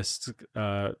for this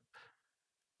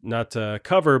not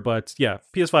cover, but yeah,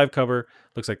 PS5 cover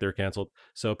looks like they're canceled.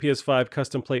 So PS5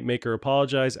 custom plate maker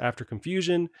apologized after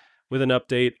confusion with an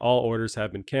update. All orders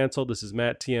have been canceled. This is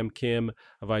Matt TM Kim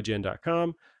of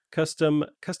IGN.com.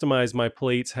 Customize My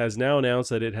Plates has now announced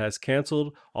that it has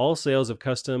canceled all sales of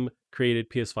custom created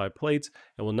PS5 plates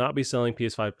and will not be selling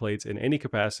PS5 plates in any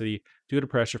capacity due to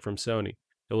pressure from Sony.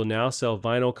 It will now sell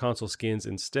vinyl console skins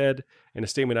instead. In a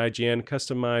statement, IGN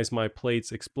Customize My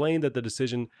Plates explained that the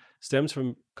decision stems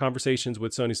from conversations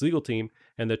with Sony's legal team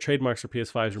and that trademarks for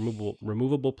PS5's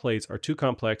removable plates are too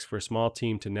complex for a small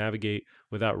team to navigate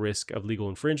without risk of legal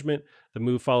infringement. The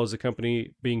move follows the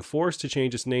company being forced to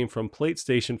change its name from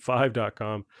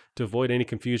PlateStation5.com to avoid any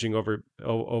confusion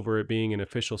over it being an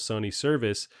official Sony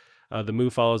service. The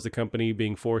move follows the company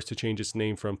being forced to change its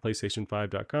name from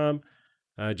Playstation5.com.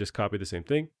 I just copied the same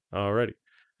thing already.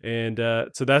 And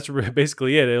so that's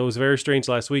basically it. It was very strange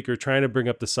last week. We were trying to bring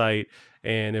up the site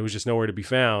and it was just nowhere to be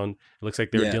found. It looks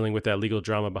like they were Yeah. dealing with that legal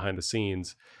drama behind the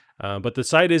scenes. But the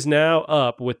site is now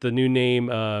up with the new name.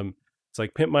 It's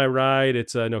like Pimp My Ride.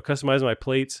 It's Customize My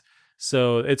Plates.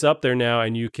 So it's up there now,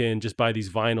 and you can just buy these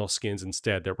vinyl skins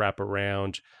instead that wrap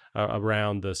around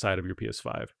the side of your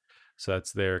PS5. So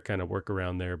that's their kind of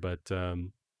workaround there. But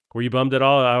were you bummed at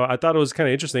all? I thought it was kind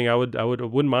of interesting.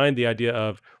 Wouldn't mind the idea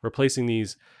of replacing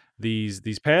these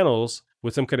panels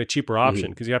with some kind of cheaper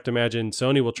option, because you have to imagine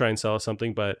Sony will try and sell us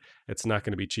something, but it's not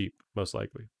going to be cheap, most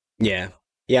likely. Yeah,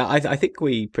 yeah. I think I think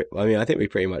we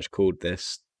pretty much called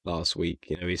this last week.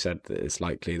 You know, we said that it's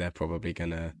likely they're probably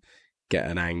gonna get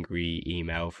an angry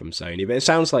email from Sony, but it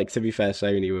sounds like, to be fair,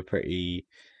 Sony were pretty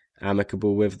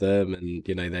amicable with them, and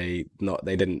you know, they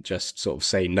didn't just sort of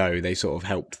say no. They sort of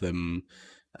helped them,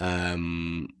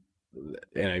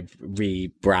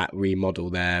 remodel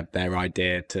their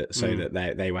idea so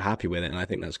that they were happy with it, and I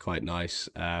think that's quite nice.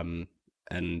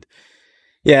 And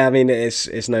yeah, I mean,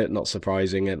 it's not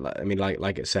surprising. I mean,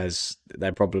 like it says,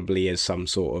 there probably is some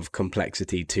sort of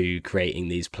complexity to creating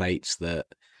these plates that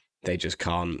they just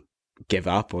can't give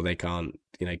up, or they can't,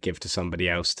 give to somebody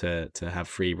else to have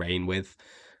free reign with.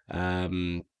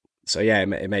 So yeah,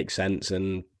 it makes sense.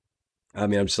 And I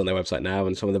mean, I'm just on their website now,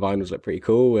 and some of the vinyls look pretty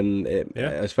cool. And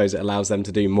I suppose it allows them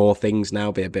to do more things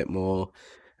now, be a bit more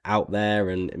out there,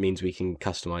 and it means we can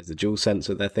customize the DualSense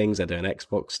with their things. They're doing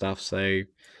Xbox stuff, so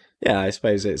yeah, I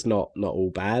suppose it's not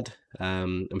all bad.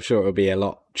 I'm sure it'll be a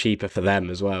lot cheaper for them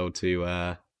as well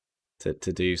to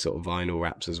do sort of vinyl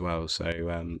wraps as well. So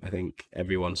I think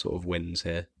everyone sort of wins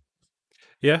here.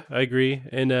 Yeah, I agree.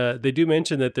 And they do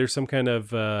mention that there's some kind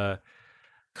of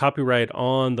copyright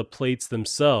on the plates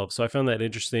themselves. So I found that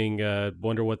interesting.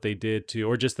 Wonder what they did to,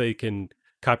 or just they can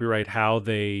copyright how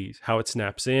it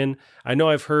snaps in. I know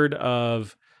I've heard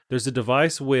of, there's a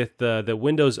device with that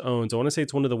Windows owns. I want to say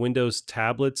it's one of the Windows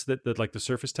tablets that like the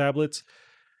Surface tablets.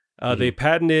 They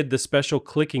patented the special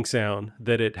clicking sound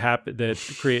that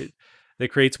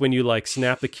creates when you like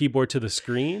snap the keyboard to the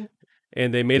screen.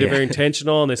 And they made it very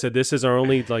intentional, and they said this is our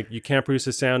only, like, you can't produce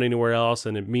a sound anywhere else,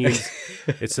 and it means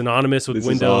it's synonymous with this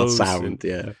Windows. Is our sound,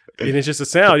 and it's just a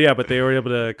sound, yeah. But they were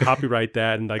able to copyright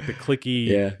that and like the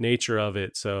clicky nature of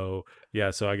it. So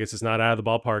yeah, so I guess it's not out of the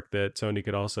ballpark that Sony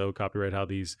could also copyright how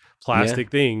these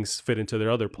plastic things fit into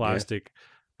their other plastic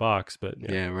box. But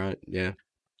right, yeah.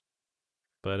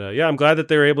 But yeah, I'm glad that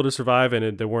they were able to survive,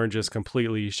 and they weren't just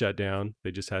completely shut down.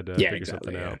 They just had to figure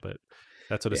something out. But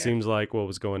that's what it seems like what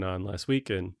was going on last week.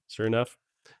 And sure enough,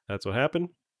 that's what happened.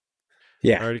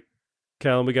 Yeah. All right,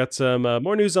 Callum, we got some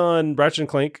more news on Ratchet &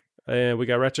 Clank. And we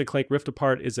got Ratchet & Clank Rift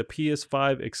Apart is a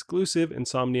PS5 exclusive,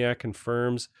 Insomniac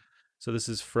confirms. So this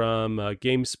is from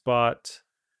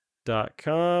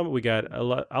GameSpot.com. We got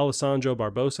Alessandro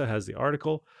Barbosa has the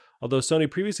article. Although Sony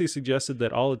previously suggested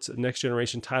that all its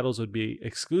next-generation titles would be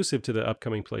exclusive to the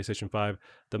upcoming PlayStation 5,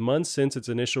 the months since its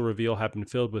initial reveal have been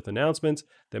filled with announcements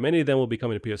that many of them will be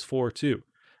coming to PS4 too.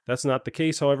 That's not the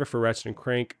case, however, for Ratchet &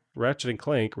 Clank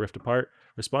Rift Apart,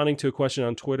 Responding to a question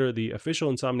on Twitter, the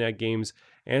official Insomniac Games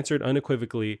answered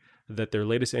unequivocally that their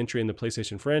latest entry in the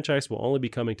PlayStation franchise will only be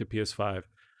coming to PS5.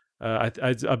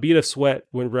 A bead of sweat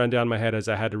went run down my head as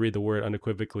I had to read the word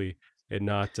unequivocally and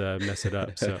not mess it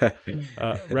up. So,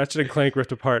 Ratchet and Clank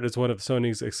Rift Apart is one of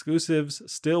Sony's exclusives,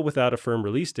 still without a firm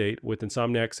release date, with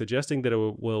Insomniac suggesting that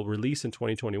it will release in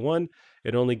 2021.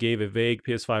 It only gave a vague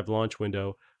PS5 launch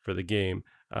window for the game.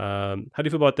 How do you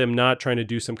feel about them not trying to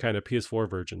do some kind of PS4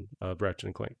 version of Ratchet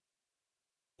and Clank?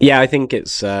 Yeah, I think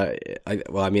it's. I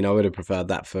would have preferred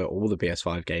that for all the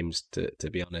PS5 games, to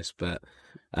be honest. But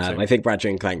I think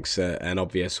Ratchet and Clank's an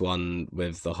obvious one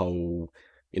with the whole,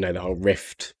 the whole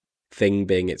Rift thing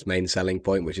being its main selling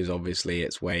point, which is obviously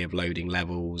its way of loading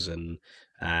levels and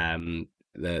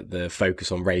the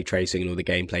focus on ray tracing and all the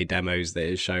gameplay demos that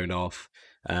is shown off.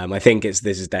 I think this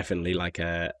is definitely like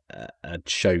a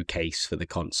showcase for the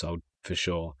console for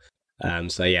sure.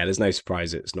 So yeah, there's no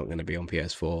surprise it's not going to be on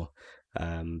PS4.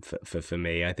 For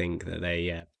me, I think that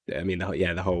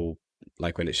the whole,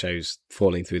 like when it shows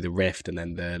falling through the rift and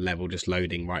then the level just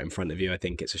loading right in front of you, I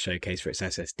think it's a showcase for its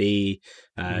SSD.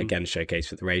 Again, a showcase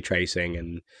for the ray tracing,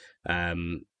 and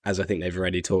as I think they've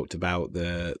already talked about,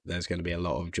 there's going to be a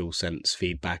lot of DualSense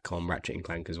feedback on Ratchet and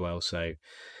Clank as well. So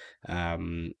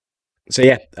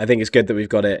yeah, I think it's good that we've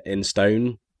got it in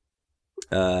stone.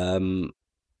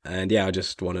 And yeah, I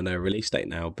just want to know release date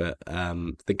now. But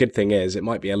the good thing is, it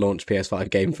might be a launch PS5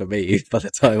 game for me by the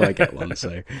time I get one.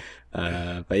 So,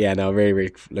 but yeah, no, really,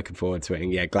 really looking forward to it.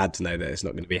 And yeah, glad to know that it's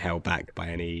not going to be held back by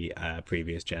any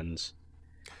previous gens.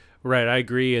 Right, I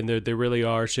agree, and they really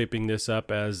are shaping this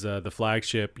up as the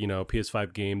flagship,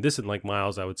 PS5 game. This isn't like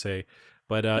Miles, I would say,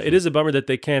 but it is a bummer that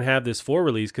they can't have this for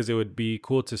release, because it would be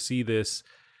cool to see this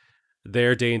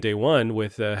there day one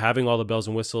with having all the bells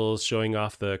and whistles, showing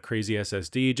off the crazy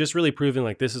SSD, just really proving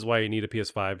like this is why you need a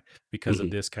PS5 because of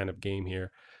this kind of game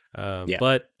here.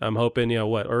 But I'm hoping,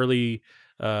 early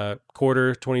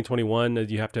quarter 2021,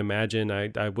 you have to imagine.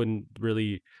 I wouldn't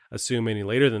really assume any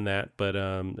later than that, but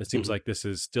it seems like this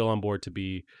is still on board to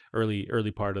be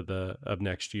early part of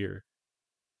next year.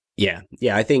 Yeah,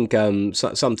 I think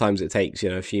sometimes it takes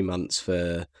a few months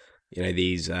for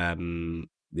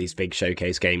these big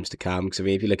showcase games to come. Because I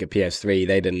mean, if you look at PS3,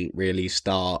 they didn't really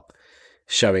start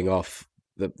showing off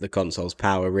the console's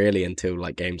power really until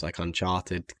like games like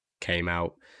Uncharted came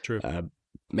out. True.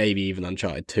 Maybe even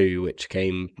Uncharted 2, which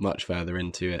came much further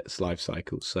into its life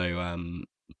cycle. So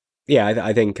yeah,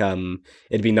 I think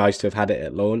it'd be nice to have had it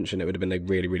at launch, and it would have been a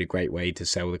really, really great way to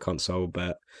sell the console.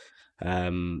 But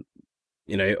obviously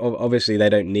they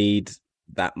don't need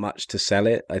that much to sell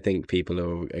it. I think people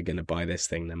are going to buy this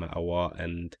thing no matter what,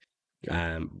 and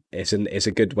it's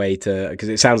a good way to, because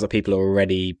it sounds like people are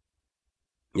already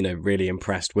really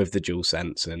impressed with the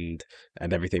DualSense and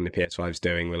everything the PS5 is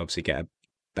doing. We'll obviously get a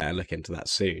better look into that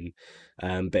soon,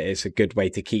 but it's a good way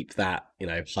to keep that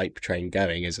hype train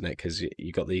going, isn't it? Because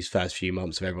you got these first few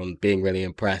months of everyone being really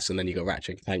impressed, and then you got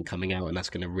Ratchet and Clank coming out, and that's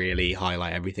going to really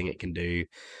highlight everything it can do.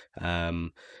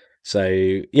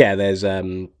 So yeah, there's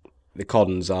the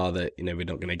cons are that we're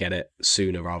not going to get it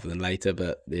sooner rather than later,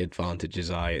 but the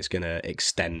advantages are it's going to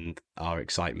extend our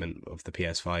excitement of the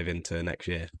PS5 into next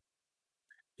year.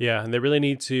 Yeah, and they really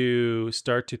need to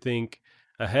start to think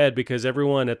ahead, because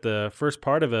everyone at the first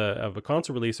part of a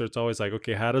console release, it's always like,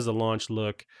 okay, how does the launch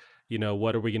look?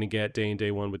 What are we going to get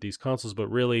day one with these consoles? But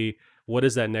really, what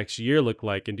does that next year look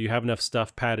like? And do you have enough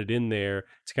stuff padded in there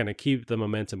to kind of keep the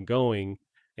momentum going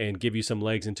and give you some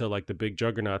legs until like the big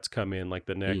juggernauts come in, like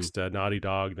the next Naughty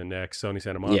Dog, the next Sony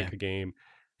Santa Monica game.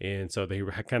 And so they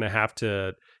kind of have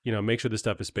to, make sure this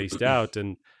stuff is spaced out.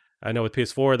 And I know with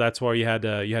PS4, that's why you had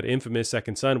Infamous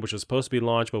Second Son, which was supposed to be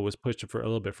launched, but was pushed for a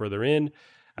little bit further in.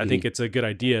 I think it's a good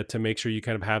idea to make sure you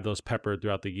kind of have those peppered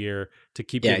throughout the year to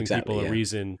keep giving people a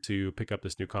reason to pick up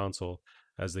this new console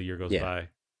as the year goes by.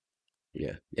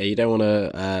 Yeah, you don't want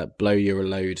to blow your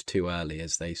load too early,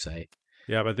 as they say.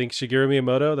 Yeah, but I think Shigeru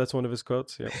Miyamoto, that's one of his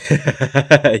quotes. Yeah.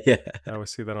 Yeah. I always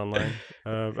see that online.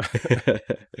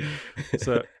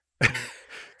 So,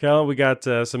 Cal, we got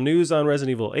some news on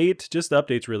Resident Evil 8. Just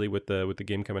updates, really, with the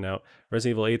game coming out.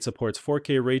 Resident Evil 8 supports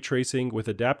 4K ray tracing with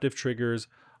adaptive triggers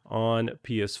on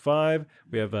PS5.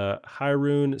 We have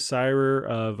Haroon Syrer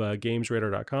of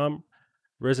GamesRadar.com.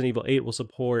 Resident Evil 8 will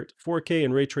support 4K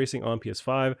and ray tracing on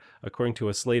PS5, according to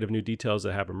a slate of new details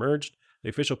that have emerged. The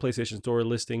official PlayStation Store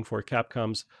listing for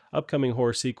Capcom's upcoming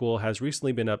horror sequel has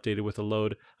recently been updated with a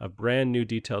load of brand new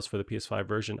details for the PS5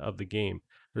 version of the game.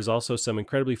 There's also some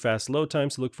incredibly fast load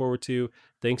times to look forward to,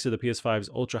 thanks to the PS5's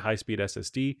ultra high-speed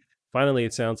SSD. Finally,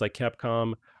 it sounds like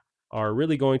Capcom are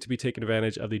really going to be taking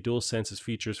advantage of the DualSense's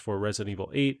features for Resident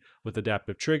Evil 8 with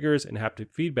adaptive triggers and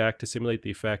haptic feedback to simulate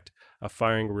the effect of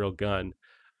firing a real gun.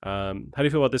 How do you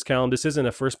feel about this, Callum? This isn't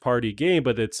a first-party game,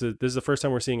 but this is the first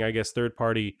time we're seeing, I guess,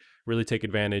 third-party really take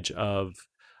advantage of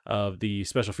the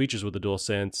special features with the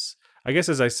DualSense. I guess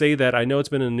as I say that, I know it's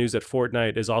been in the news that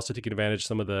Fortnite is also taking advantage of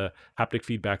some of the haptic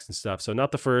feedbacks and stuff. So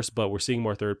not the first, but we're seeing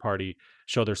more third-party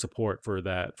show their support for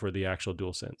that, for the actual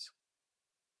DualSense.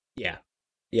 Yeah.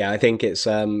 Yeah, I think it's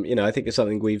I think it's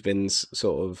something we've been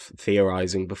sort of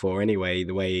theorizing before anyway,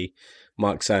 the way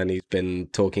Mark Cerny's been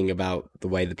talking about the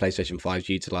way the PlayStation 5 is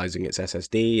utilizing its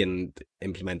SSD and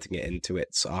implementing it into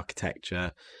its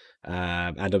architecture.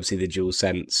 And obviously the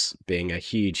DualSense being a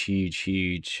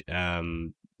huge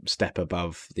step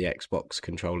above the Xbox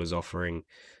controllers offering.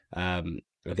 I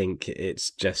think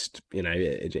it's just,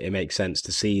 it makes sense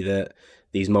to see that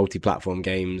these multi-platform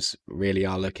games really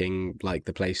are looking like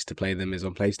the place to play them is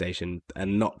on PlayStation,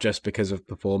 and not just because of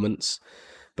performance,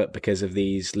 but because of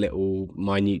these little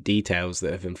minute details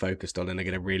that have been focused on and are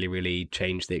going to really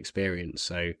change the experience.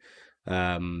 So,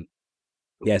 yeah,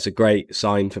 it's a great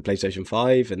sign for PlayStation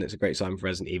 5, and it's a great sign for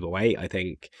Resident Evil 8. I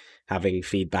think having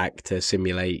feedback to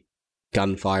simulate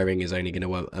gun firing is only going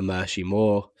to immerse you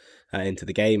more into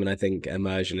the game, and I think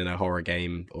immersion in a horror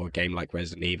game or a game like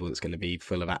Resident Evil that's going to be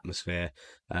full of atmosphere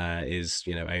is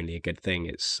only a good thing.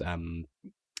 It's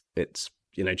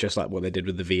just like what they did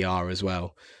with the VR as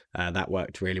well. That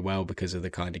worked really well because of the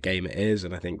kind of game it is,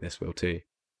 and I think this will too.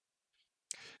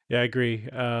 Yeah, I agree.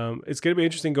 It's going to be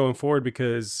interesting going forward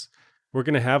because we're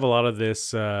going to have a lot of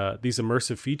these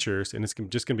immersive features, and it's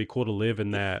just going to be cool to live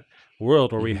in that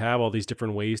world where we have all these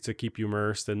different ways to keep you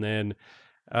immersed. And then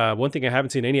one thing I haven't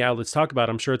seen any outlets talk about,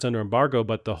 I'm sure it's under embargo,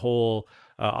 but the whole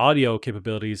audio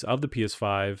capabilities of the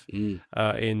PS5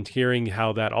 and hearing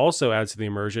how that also adds to the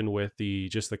immersion with the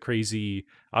crazy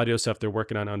audio stuff they're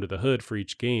working on under the hood for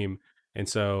each game. And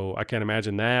so I can't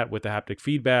imagine that with the haptic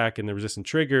feedback and the resistant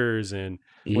triggers. And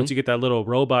once you get that little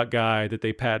robot guy that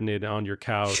they patented on your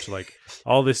couch, like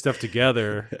all this stuff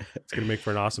together, it's going to make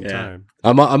for an awesome time.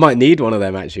 I might need one of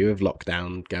them actually with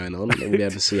lockdown going on. I don't really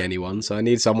ever see anyone, so I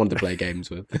need someone to play games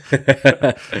with.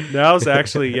 Now's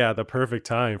actually, the perfect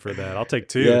time for that. I'll take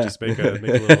two. Just make a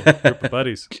little group of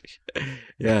buddies.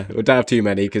 Yeah, we don't have too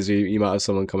many because you might have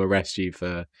someone come arrest you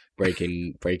for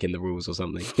breaking the rules or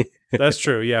something. That's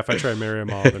true. Yeah, if I try and marry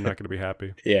them all, they're not going to be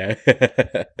happy. Yeah.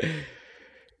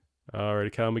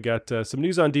 Alrighty, Callum, we got some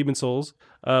news on Demon's Souls,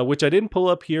 which I didn't pull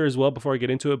up here as well before I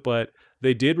get into it, but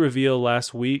they did reveal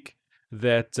last week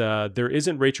that there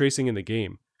isn't ray tracing in the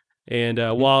game. And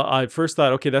while I first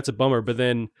thought, okay, that's a bummer, but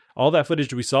then all that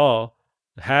footage we saw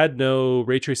had no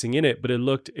ray tracing in it, but it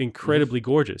looked incredibly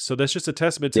gorgeous. So that's just a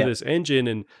testament to this engine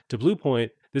and to Bluepoint.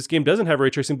 This game doesn't have ray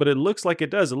tracing, but it looks like it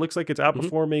does. It looks like it's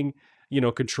outperforming,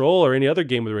 Control or any other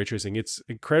game with ray tracing. It's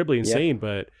incredibly insane,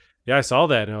 but yeah, I saw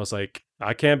that and I was like,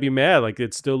 I can't be mad. Like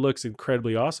it still looks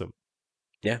incredibly awesome.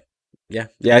 Yeah.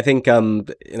 I think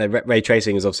ray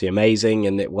tracing is obviously amazing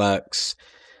and it works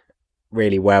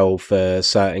really well for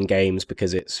certain games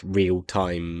because it's real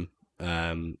time.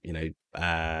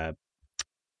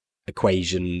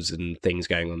 Equations and things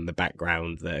going on in the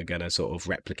background that are going to sort of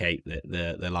replicate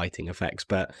the lighting effects.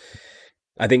 But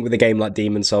I think with a game like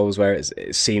Demon's Souls, where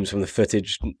it seems from the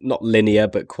footage not linear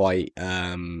but quite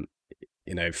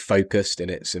focused in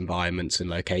its environments and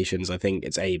locations, I think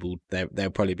they'll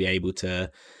probably be able to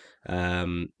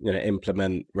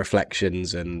implement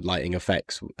reflections and lighting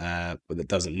effects that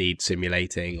doesn't need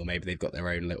simulating, or maybe they've got their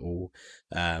own little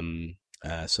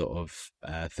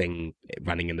thing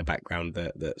running in the background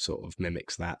that sort of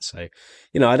mimics that. So,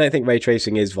 I don't think ray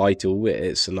tracing is vital.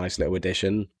 It's a nice little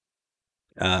addition.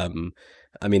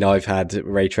 I've had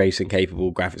ray tracing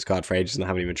capable graphics card for ages and I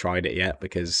haven't even tried it yet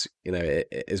because,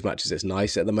 as much as it's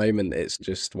nice at the moment, it's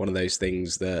just one of those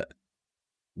things that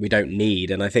we don't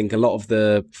need. And I think a lot of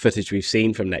the footage we've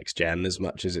seen from next gen, as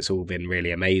much as it's all been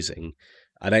really amazing,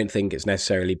 I don't think it's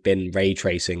necessarily been ray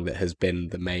tracing that has been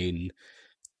the main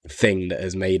thing that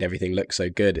has made everything look so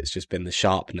good. It's just been the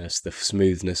sharpness, the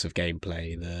smoothness of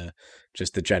gameplay,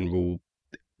 the general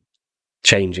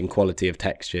change in quality of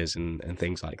textures and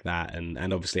things like that. And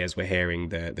obviously, as we're hearing,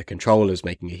 the controllers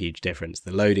making a huge difference,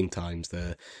 the loading times,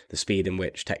 the speed in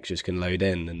which textures can load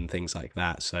in and things like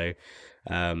that. So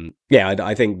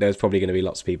I think there's probably going to be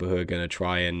lots of people who are going to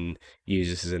try and use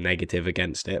this as a negative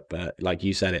against it, but like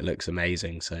you said, it looks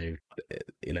amazing. So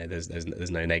there's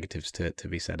no negatives to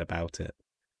be said about it.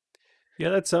 Yeah,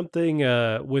 that's something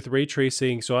with ray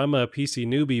tracing. So I'm a PC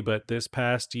newbie, but this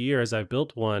past year, as I've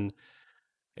built one,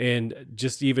 and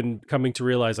just even coming to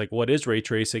realize like what is ray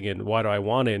tracing and why do I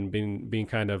want it, and being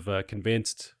kind of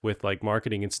convinced with like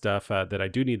marketing and stuff that I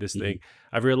do need this Mhm. thing.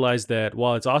 I've realized that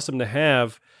while it's awesome to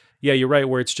have, yeah, you're right,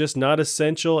 where it's just not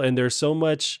essential, and there's so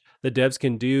much the devs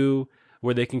can do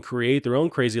where they can create their own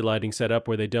crazy lighting setup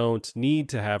where they don't need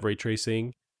to have ray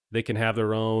tracing. They can have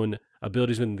their own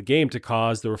abilities within the game to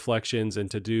cause the reflections and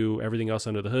to do everything else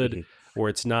under the hood, Mhm. where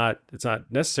it's not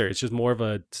necessary. It's just more of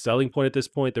a selling point at this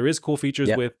point. There is cool features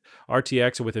Yep. with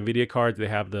RTX or with NVIDIA cards. They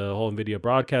have the whole NVIDIA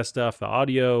broadcast stuff, the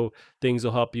audio things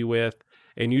will help you with.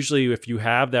 And usually if you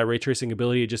have that ray tracing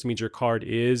ability, it just means your card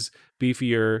is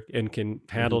beefier and can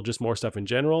handle Mhm. just more stuff in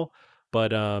general.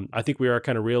 But I think we are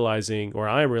kind of realizing, or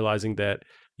I am realizing that,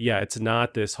 yeah, it's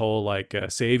not this whole like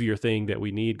savior thing that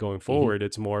we need going Mhm. forward.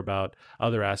 It's more about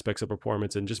other aspects of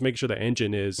performance and just making sure the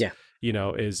engine is, Yeah.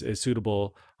 is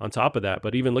suitable on top of that.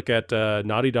 But even look at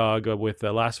Naughty Dog with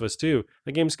Last of Us 2.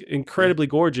 The game's Yeah. incredibly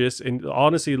gorgeous and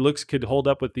honestly looks could hold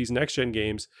up with these next gen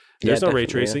games. Yeah, There's no ray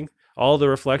definitely. Yeah. tracing. All the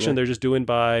reflection Yeah. they're just doing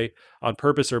by on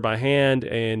purpose or by hand,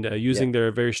 and Yeah. using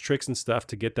their various tricks and stuff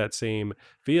to get that same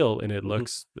feel. And Mhm.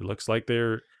 it looks like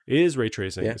there is ray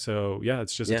tracing. Yeah. So yeah,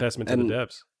 it's just a Yeah. testament to the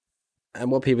devs.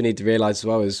 And what people need to realize as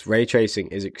well is ray tracing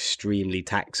is extremely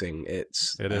taxing.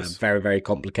 It's It a is. very, very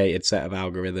complicated set of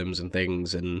algorithms and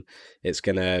things, and it's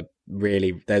gonna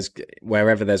really there's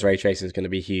wherever there's ray tracing is going to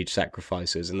be huge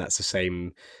sacrifices, and that's the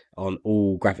same on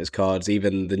all graphics cards,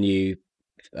 even the new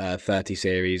 30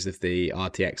 series of the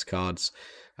RTX cards.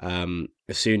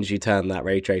 As soon as you turn that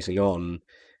ray tracing on,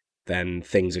 then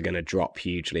things are going to drop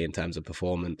hugely in terms of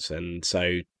performance, and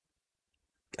so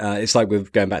it's like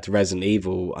with going back to Resident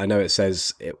Evil. I know it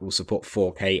says it will support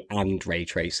 4K and ray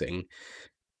tracing.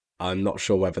 I'm not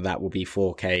sure whether that will be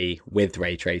 4K with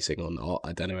ray tracing or not.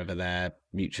 I don't know whether they're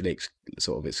mutually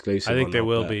sort of I exclusive or think they not.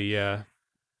 will be. Yeah.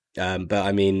 But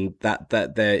I mean that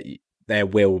there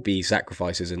will be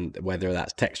sacrifices, and whether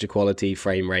that's texture quality,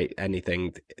 frame rate,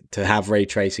 anything to have ray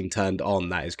tracing turned on,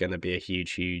 that is going to be a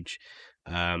huge.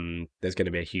 There's going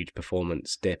to be a huge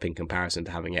performance dip in comparison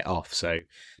to having it off. So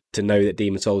to know that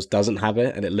Demon Souls doesn't have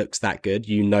it and it looks that good,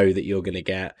 you know that you're going to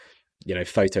get,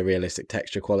 photorealistic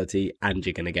texture quality, and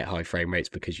you're going to get high frame rates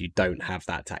because you don't have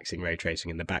that taxing ray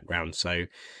tracing in the background. So,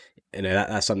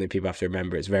 that's something people have to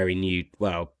remember. It's very new.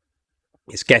 Well,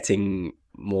 it's getting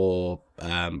more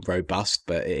robust,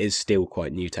 but it is still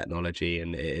quite new technology,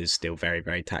 and it is still very,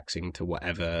 very taxing to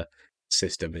whatever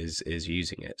system is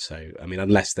using it. So, I mean,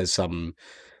 unless there's some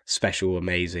special,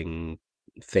 amazing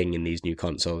thing in these new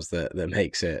consoles that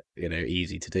makes it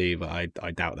easy to do, but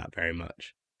I doubt that very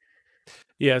much.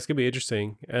 Yeah, it's gonna be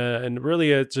interesting, and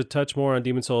really to touch more on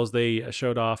Demon Souls, they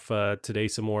showed off today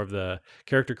some more of the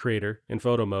character creator in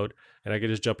photo mode, and I could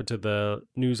just jump into the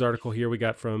news article here we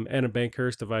got from Anna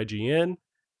Bankhurst of IGN.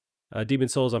 Demon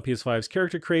Souls on PS5's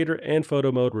character creator and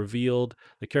photo mode revealed.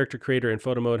 The character creator and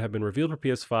photo mode have been revealed for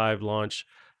PS5 launch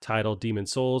titled Demon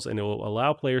Souls, and it will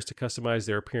allow players to customize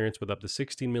their appearance with up to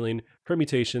 16 million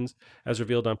permutations. As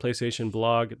revealed on PlayStation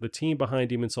blog, the team behind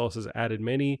Demon Souls has added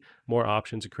many more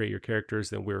options to create your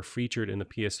characters than were featured in the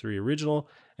PS3 original,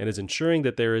 and is ensuring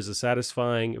that there is a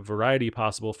satisfying variety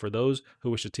possible for those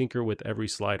who wish to tinker with every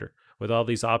slider. With all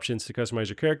these options to customize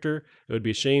your character, it would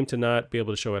be a shame to not be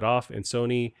able to show it off, and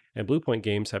Sony and Bluepoint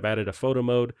Games have added a photo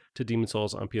mode to Demon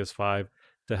Souls on PS5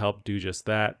 to help do just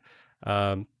that.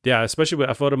 Yeah, especially with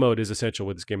a photo mode is essential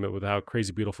with this game with how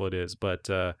crazy beautiful it is. But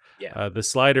Yeah. the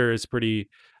slider is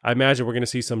pretty. I imagine we're going to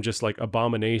see some just like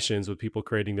abominations with people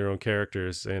creating their own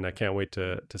characters, and I can't wait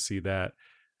to see that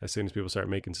as soon as people start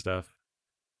making stuff.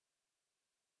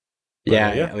 But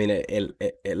Yeah, yeah, I mean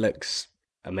it looks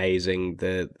amazing.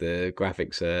 The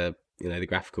graphics are, the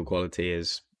graphical quality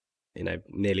is,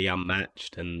 nearly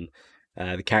unmatched, and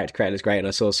the character creator is great. And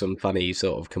I saw some funny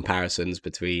sort of comparisons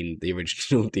between the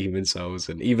original Demon Souls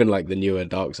and even like the newer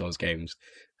Dark Souls games,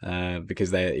 because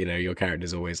they, your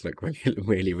characters always look really,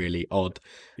 really, really odd.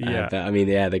 yeah, But I mean,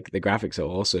 yeah, the graphics are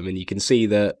awesome, and you can see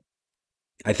that.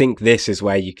 I think this is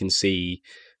where you can see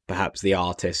perhaps the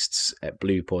artists at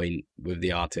Bluepoint with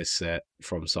the artists at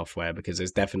From Software, because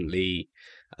there's definitely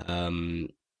um,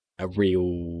 a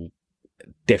real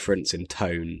difference in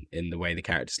tone in the way the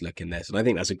characters look in this, and I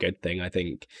think that's a good thing. I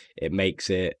think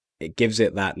it gives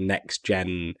it that next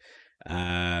gen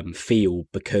feel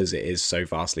because it is so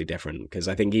vastly different. Because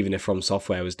I think even if From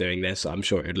Software was doing this, I'm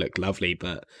sure it would look lovely,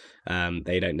 but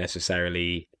they don't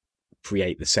necessarily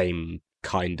create the same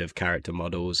kind of character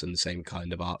models and the same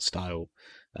kind of art style.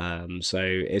 So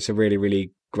it's a really,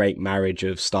 really great marriage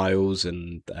of styles,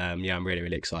 and yeah, I'm really,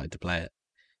 really excited to play it.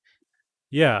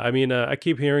 Yeah, I mean, I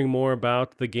keep hearing more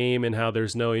about the game and how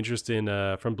there's no interest in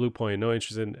from Bluepoint, no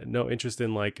interest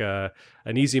in like an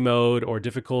easy mode or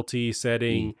difficulty Mm,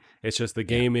 setting. It's just the yeah.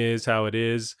 game is how it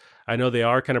is. I know they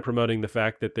are kind of promoting the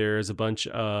fact that there's a bunch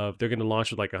of they're going to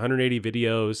launch with like 180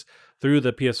 videos through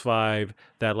the PS5,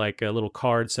 that like a little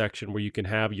card section where you can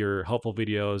have your helpful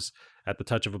videos at the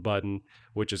touch of a button,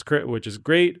 which is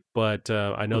great. But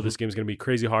I know Hmm. this game is going to be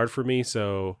crazy hard for me,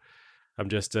 so. I'm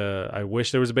just I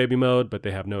wish there was a baby mode, but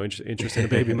they have no interest in a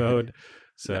baby mode. No,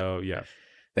 So yeah,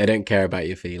 they don't care about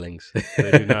your feelings.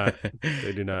 they do not.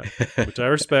 They do not, which I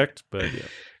respect, but yeah.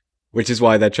 Which is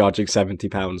why they're charging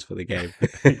 £70 for the game.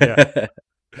 Yeah,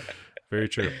 very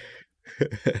true.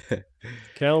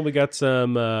 Cal, we got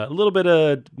some a little bit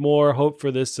of more hope for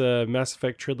this Mass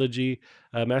Effect trilogy,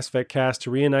 Mass Effect cast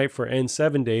to reunite for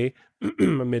N7 Day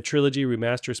amid trilogy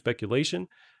remaster speculation.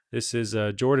 This is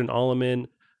Jordan Alleman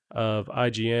of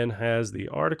IGN has the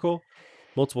article.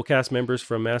 Multiple cast members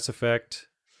from Mass Effect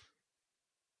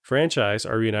franchise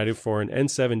are reunited for an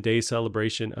N7 Day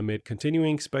celebration amid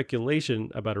continuing speculation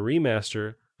about a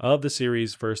remaster of the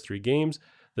series' first three games.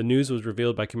 The news was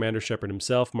revealed by Commander Shepard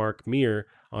himself, Mark Meir,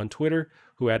 on Twitter,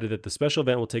 who added that the special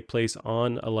event will take place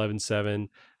on 11/7,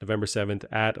 November 7th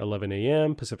at 11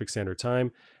 a.m. Pacific Standard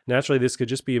Time. Naturally, this could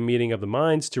just be a meeting of the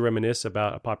minds to reminisce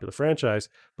about a popular franchise,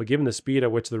 but given the speed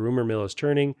at which the rumor mill is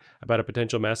turning about a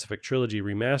potential Mass Effect trilogy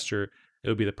remaster, it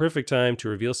would be the perfect time to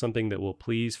reveal something that will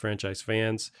please franchise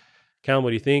fans. Callum, what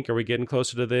do you think? Are we getting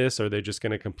closer to this? Or are they just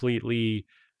going to completely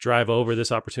drive over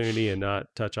this opportunity and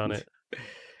not touch on it?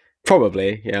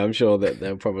 Probably, yeah. I'm sure that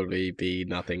there'll probably be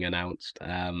nothing announced.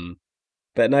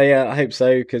 But no, yeah, I hope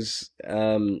so because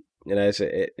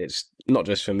it's not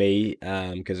just for me.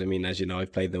 Because I mean, as you know,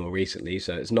 I've played them all recently,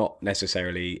 so it's not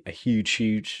necessarily a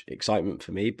huge excitement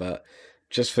for me, but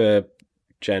just for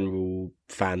general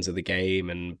fans of the game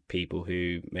and people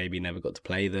who maybe never got to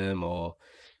play them, or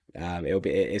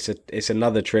it's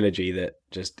another trilogy that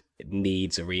just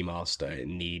needs a remaster. It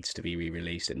needs to be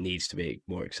re-released. It needs to be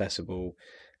more accessible.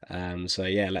 So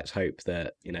yeah, let's hope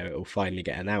that it'll finally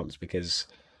get announced because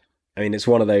I mean, it's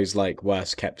one of those like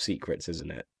worst kept secrets,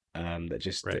 isn't it? That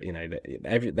just Right.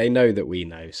 that they know that we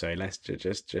know, so let's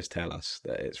just tell us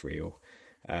that it's real.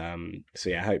 So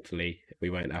yeah, hopefully we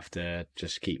won't have to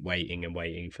just keep waiting and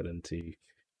waiting for them to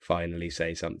finally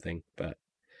say something, but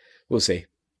we'll see.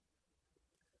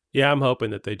 Yeah, I'm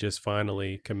hoping that they just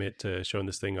finally commit to showing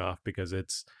this thing off because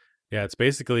it's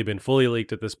basically been fully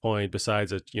leaked at this point.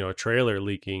 Besides a trailer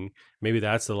leaking, maybe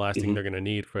that's the last thing Hmm. they're going to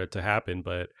need for it to happen.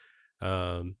 But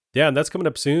yeah, and that's coming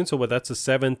up soon. So what? That's the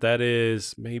 7th. That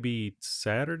is maybe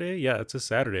Saturday. Yeah, it's a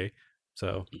Saturday.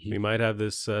 So Hmm. we might have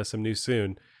this some news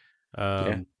soon. Yeah.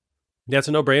 Um, Yeah, it's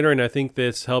a no-brainer, and I think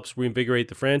this helps reinvigorate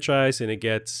the franchise. And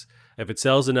if it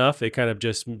sells enough, it kind of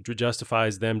just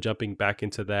justifies them jumping back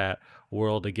into that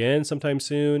world again sometime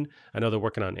soon. I know they're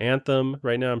working on Anthem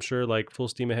right now. I'm sure, like full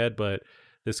steam ahead, but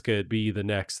this could be the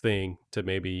next thing to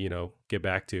maybe get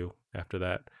back to after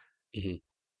that. Hmm.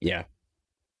 Yeah.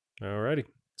 Alrighty,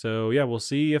 so yeah, we'll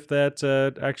see if that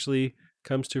actually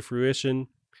comes to fruition.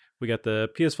 We got the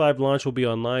PS5 launch will be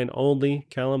online only.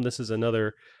 Callum, this is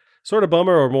another sort of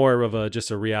bummer or more of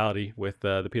just a reality with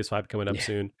the PS5 coming up Yeah.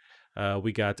 soon.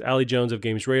 We got Ali Jones of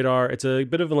Games Radar. It's a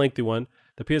bit of a lengthy one.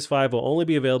 The PS5 will only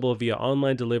be available via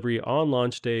online delivery on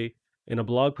launch day. In a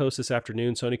blog post this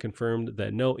afternoon, Sony confirmed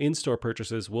that no in store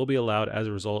purchases will be allowed as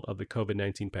a result of the COVID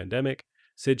 19 pandemic.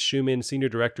 Sid Schumann, Senior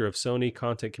Director of Sony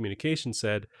Content Communications,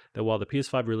 said that while the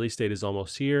PS5 release date is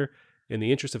almost here, in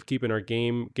the interest of keeping our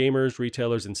gamers,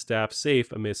 retailers, and staff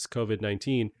safe amidst COVID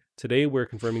 19, today we're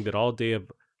confirming that all day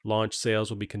of launch sales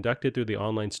will be conducted through the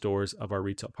online stores of our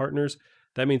retail partners.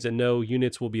 That means that no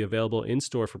units will be available in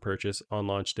store for purchase on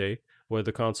launch day, whether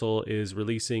the console is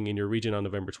releasing in your region on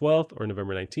November 12th or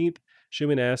November 19th.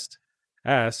 Schumann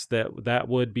asks that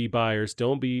would be buyers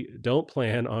don't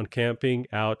plan on camping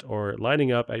out or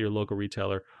lining up at your local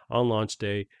retailer on launch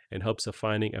day in hopes of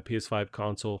finding a PS5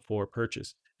 console for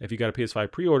purchase. If you got a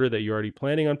PS5 pre-order that you're already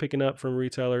planning on picking up from a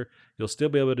retailer, you'll still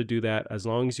be able to do that as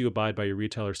long as you abide by your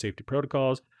retailer safety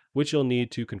protocols, which you'll need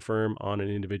to confirm on an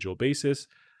individual basis.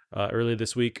 Earlier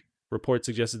this week, reports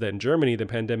suggested that in Germany, the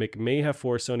pandemic may have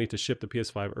forced Sony to ship the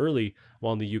PS5 early,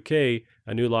 while in the UK,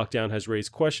 a new lockdown has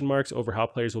raised question marks over how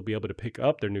players will be able to pick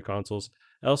up their new consoles.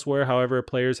 Elsewhere, however,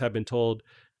 players have been told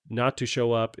not to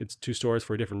show up to stores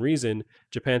for a different reason.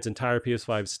 Japan's entire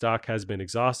PS5 stock has been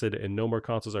exhausted, and no more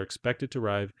consoles are expected to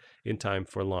arrive in time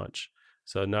for launch.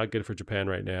 So, not good for Japan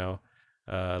right now.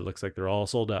 Looks like they're all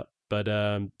sold up. But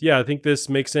yeah, I think this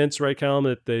makes sense, right, Callum?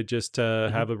 That they just Hmm.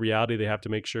 have a reality. They have to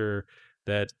make sure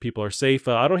that people are safe.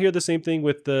 I don't hear the same thing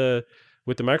with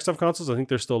with the Microsoft consoles, I think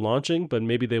they're still launching, but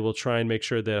maybe they will try and make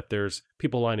sure that if there's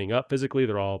people lining up physically,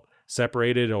 they're all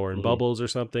separated or in Mhm. bubbles or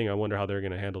something. I wonder how they're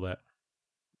going to handle that.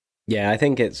 Yeah, I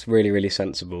think it's really, really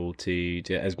sensible to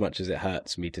do, as much as it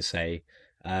hurts me to say,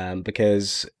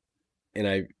 because you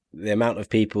know, the amount of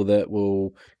people that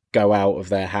will go out of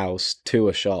their house to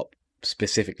a shop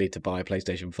specifically to buy a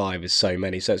PlayStation 5 is so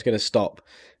many. So it's going to stop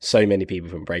so many people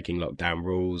from breaking lockdown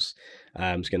rules.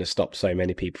 It's going to stop so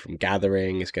many people from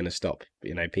gathering. It's going to stop,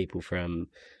 people from,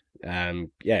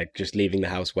 just leaving the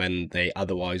house when they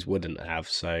otherwise wouldn't have.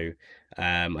 So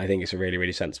I think it's a really,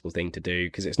 really sensible thing to do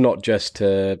because it's not just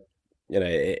to,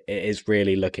 it is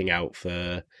really looking out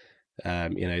for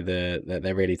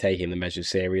they're really taking the measures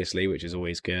seriously, which is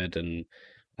always good. And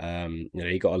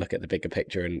you got to look at the bigger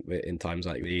picture in times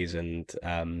like these, and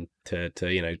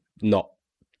to not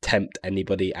tempt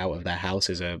anybody out of their house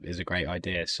is a great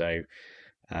idea. So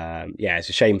it's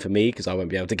a shame for me because I won't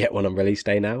be able to get one on release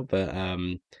day now, but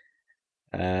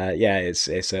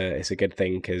it's a good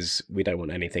thing because we don't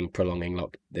want anything prolonging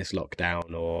this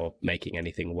lockdown or making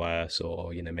anything worse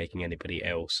or making anybody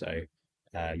ill. So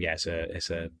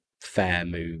it's a fair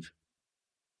move.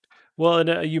 Well,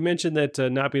 and you mentioned that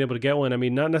not being able to get one. I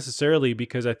mean, not necessarily,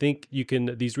 because I think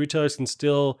these retailers can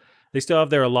still have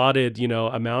their allotted,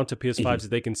 amount of PS5s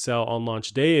that they can sell on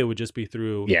launch day. It would just be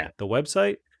through the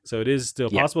website. So it is still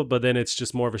possible, but then it's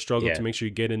just more of a struggle to make sure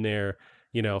you get in there,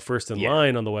 first in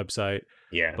line on the website.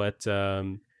 Yeah. But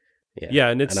and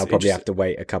I'll probably have to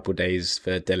wait a couple days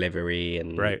for delivery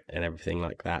and everything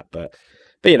like that. But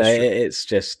it's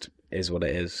just is what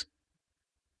it is.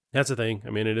 That's the thing.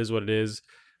 I mean, it is what it is.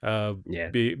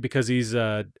 Because these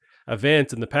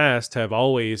events in the past have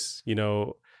always,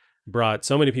 brought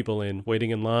so many people in,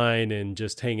 waiting in line and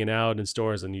just hanging out in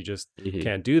stores, and you just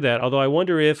can't do that. Although I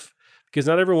wonder if, because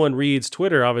not everyone reads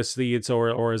Twitter, obviously,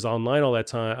 or is online all that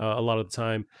time, a lot of the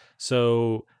time.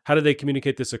 So how do they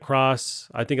communicate this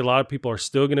across? I think a lot of people are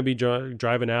still going to be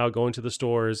driving out, going to the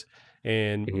stores,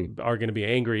 and are going to be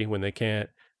angry when they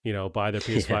can't, buy their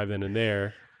PS5 then and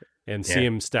there. And see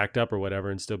them stacked up or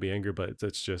whatever and still be angry, but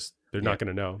it's just, they're not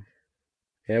going to know.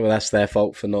 Yeah, well, that's their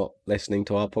fault for not listening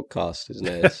to our podcast, isn't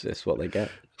it? It's what they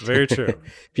get. Very true.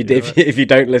 If you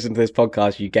don't listen to this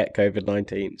podcast, you get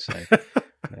COVID-19. So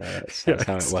that's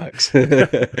how it works. Well,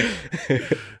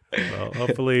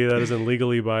 hopefully that doesn't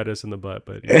legally bite us in the butt,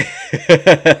 but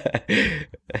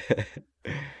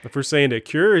if we're saying it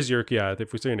cures your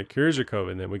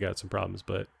COVID, then we got some problems.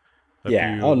 But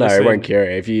it won't cure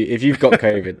it. If you've got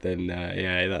COVID, then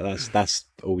that's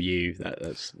all you.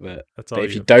 That's all. But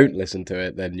if you don't listen to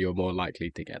it, then you're more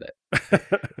likely to get it.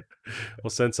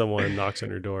 We'll send someone and knocks on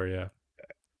your door. Yeah.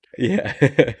 Yeah.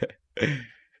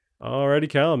 Alrighty,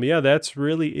 Callum. Yeah, that's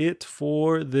really it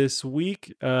for this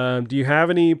week. Do you have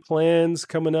any plans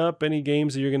coming up? Any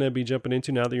games that you're going to be jumping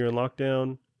into now that you're in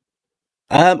lockdown?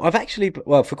 I've actually,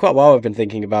 for quite a while, I've been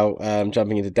thinking about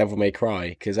jumping into Devil May Cry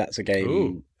because that's a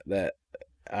game that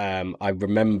I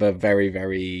remember very,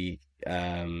 very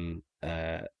not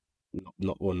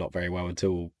very well at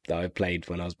all, that I played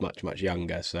when I was much, much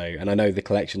younger. So, and I know the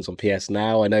collection's on PS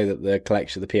now. I know that the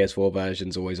PS4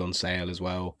 version's always on sale as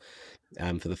well.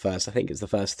 For the first, I think it's the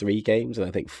first 3 games, and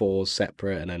I think 4's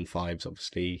separate, and then 5's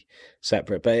obviously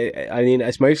separate. But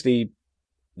it's mostly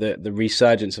the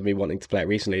resurgence of me wanting to play it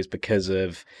recently is because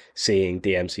of seeing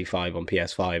DMC5 on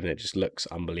PS5, and it just looks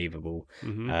unbelievable.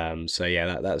 So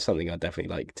yeah, that's something I'd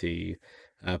definitely like to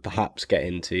perhaps get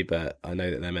into, but I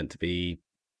know that they're meant to be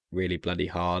really bloody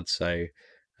hard. So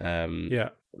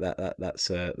that's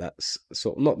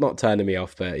sort of not turning me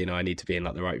off, but I need to be in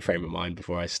like the right frame of mind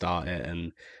before I start it,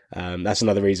 and that's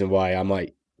another reason why I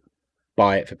might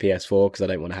buy it for PS4, because I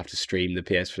don't want to have to stream the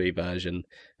PS3 version,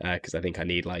 because I think I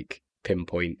need like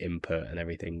pinpoint input and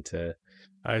everything to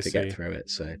get through it.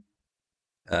 So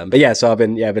so I've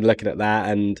been looking at that,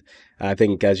 and I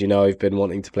think, as you know, I've been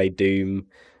wanting to play Doom,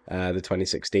 the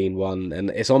 2016 one, and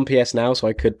it's on PS now, so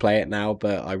I could play it now,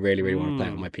 but I really want to play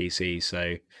it on my PC.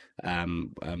 So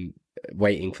I'm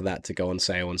waiting for that to go on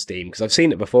sale on Steam, because I've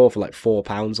seen it before for like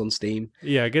 £4 on Steam.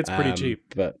 Yeah, it gets pretty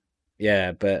cheap. But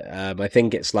I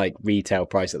think it's like retail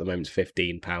price at the moment is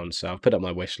 £15. So I've put up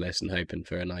my wish list and hoping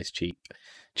for a nice cheap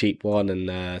one.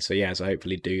 And so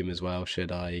hopefully Doom as well,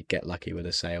 should I get lucky with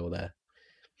a sale there.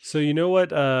 So you know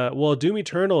what? Well, Doom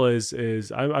Eternal is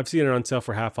I've seen it on sale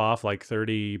for half off, like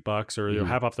 $30, or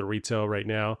half off the retail right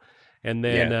now. And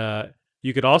then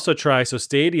you could also try. So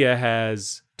Stadia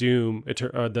has Doom,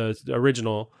 the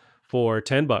original, for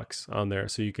 $10 on there.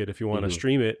 So you could, if you want to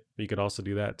stream it, you could also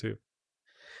do that too.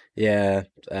 Yeah.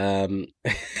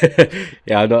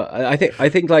 Yeah, I'm not, I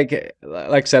think like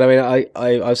I said, I mean,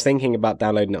 I was thinking about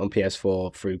downloading it on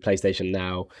PS4 through PlayStation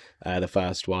Now, the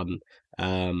first one.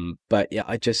 But yeah,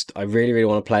 I really, really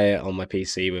want to play it on my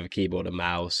PC with a keyboard and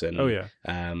mouse, Oh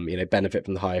and yeah. benefit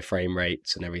from the higher frame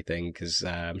rates and everything, because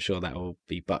I'm sure that will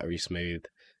be buttery smooth.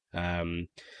 Um,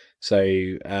 so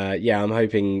yeah, I'm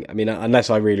hoping. I mean, unless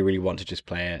I really, really want to just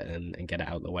play it and get it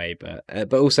out of the way,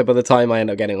 but also by the time I end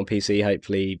up getting it on PC,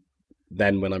 hopefully,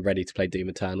 then when I'm ready to play Doom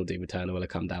Eternal will have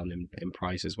come down in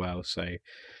price as well. So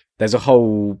there's a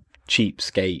whole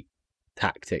cheapskate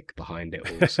tactic behind it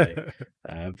all. So,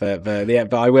 but yeah,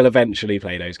 but I will eventually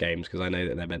play those games because I know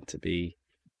that they're meant to be,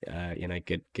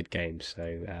 good games.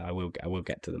 So I will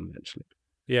get to them eventually.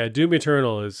 Yeah, Doom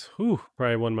Eternal is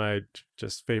probably one of my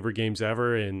just favorite games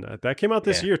ever, and that came out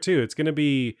this Yeah. year too. It's going to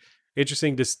be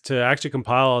interesting to actually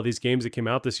compile all these games that came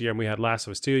out this year. And we had Last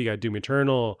of Us 2, you got Doom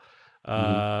Eternal. Hmm.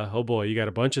 Oh boy, you got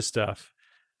a bunch of stuff,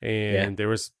 Yeah. and there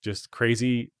was just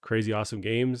crazy, crazy awesome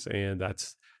games, and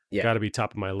that's Yeah. got to be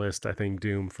top of my list. I think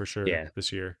Doom for sure Yeah.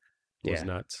 this year was Yeah.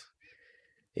 nuts.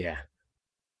 Yeah.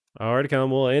 All right, Callum,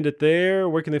 we'll end it there.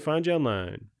 Where can they find you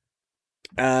online?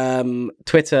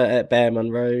 Twitter at Bear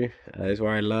Monroe is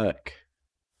where I lurk.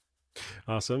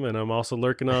 Awesome. And I'm also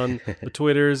lurking on the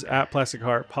Twitters at Plastic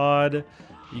Heart Pod. You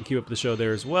can keep up the show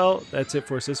there as well. That's it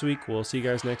for us this week. We'll see you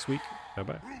guys next week. Bye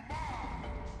bye.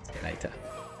 See you later.